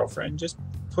Gundam girlfriend. Just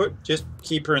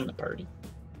keep her in the party.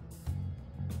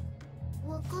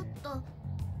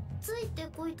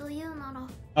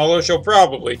 Although she'll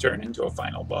probably turn into a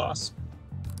final boss.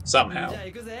 Somehow.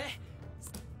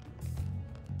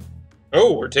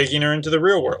 Oh, we're taking her into the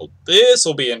real world.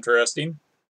 This'll be interesting.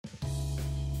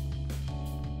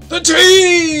 The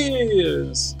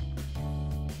tease!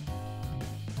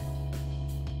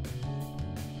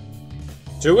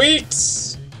 2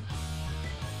 weeks!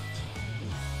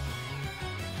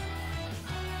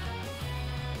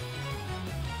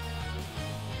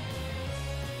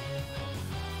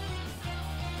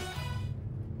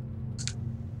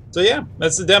 So yeah,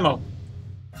 that's the demo.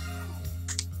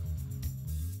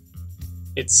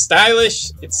 It's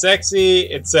stylish, it's sexy,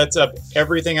 it sets up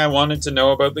everything I wanted to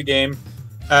know about the game.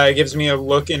 It gives me a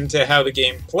look into how the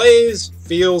game plays,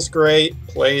 feels great,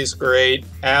 plays great.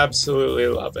 Absolutely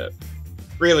love it.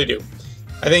 Really do.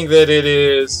 I think that it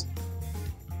is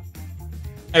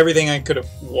everything I could have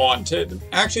wanted.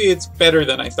 Actually, it's better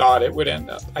than I thought it would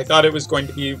end up. I thought it was going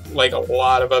to be like a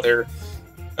lot of other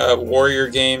warrior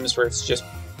games where it's just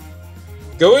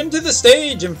go into the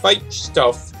stage and fight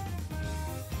stuff.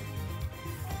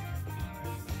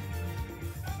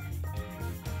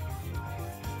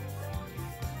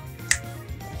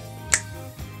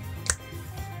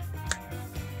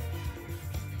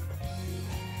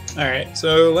 Alright,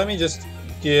 so let me just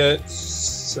get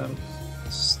some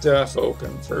stuff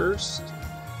open first.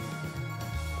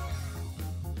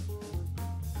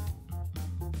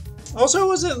 Also, it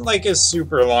wasn't like a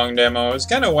super long demo. I was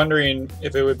kind of wondering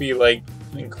if it would be like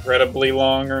incredibly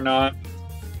long or not.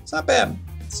 It's not bad.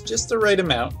 It's just the right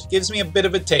amount. Gives me a bit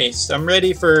of a taste. I'm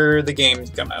ready for the game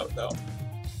to come out though.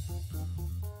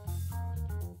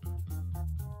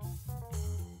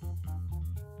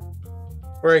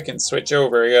 Before I can switch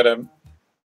over, I gotta...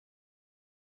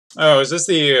 Oh, is this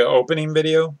the opening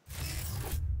video?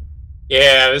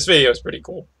 Yeah, this video is pretty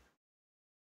cool.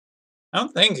 I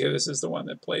don't think this is the one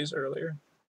that plays earlier.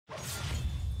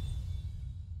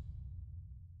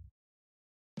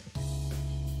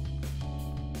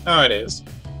 Oh, it is.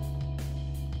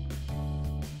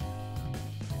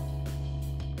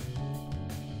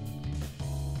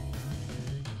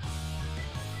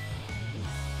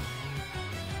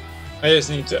 I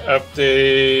just need to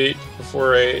update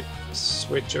before I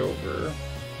switch over.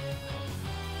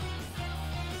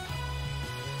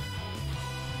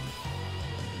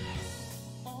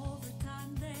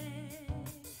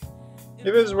 If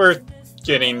it was worth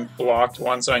getting blocked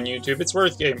once on YouTube, it's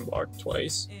worth getting blocked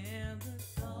twice.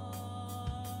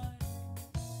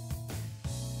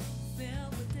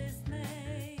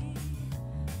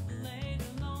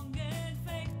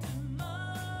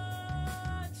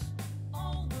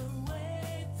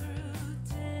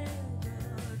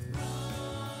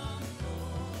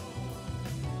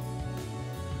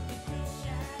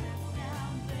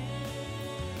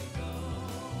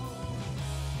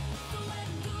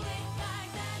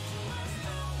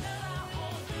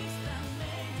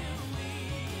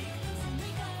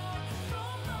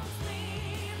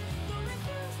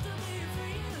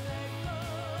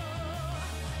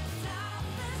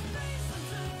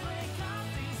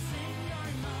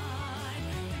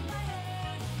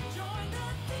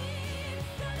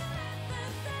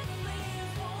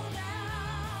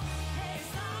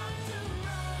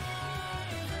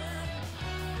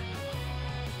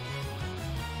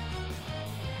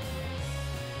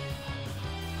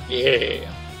 Yeah.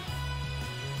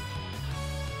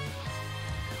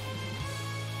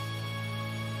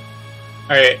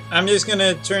 Alright, I'm just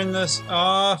gonna turn this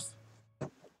off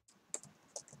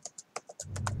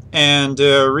and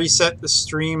reset the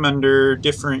stream under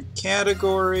different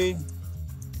category.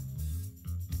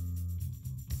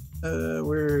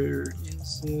 Where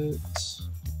is it?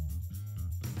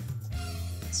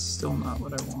 It's still not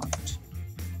what I want.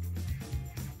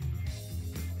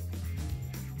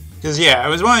 Because, yeah, I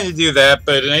was wanting to do that,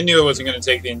 but I knew it wasn't going to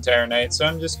take the entire night, so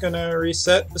I'm just going to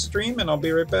reset the stream, and I'll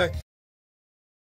be right back.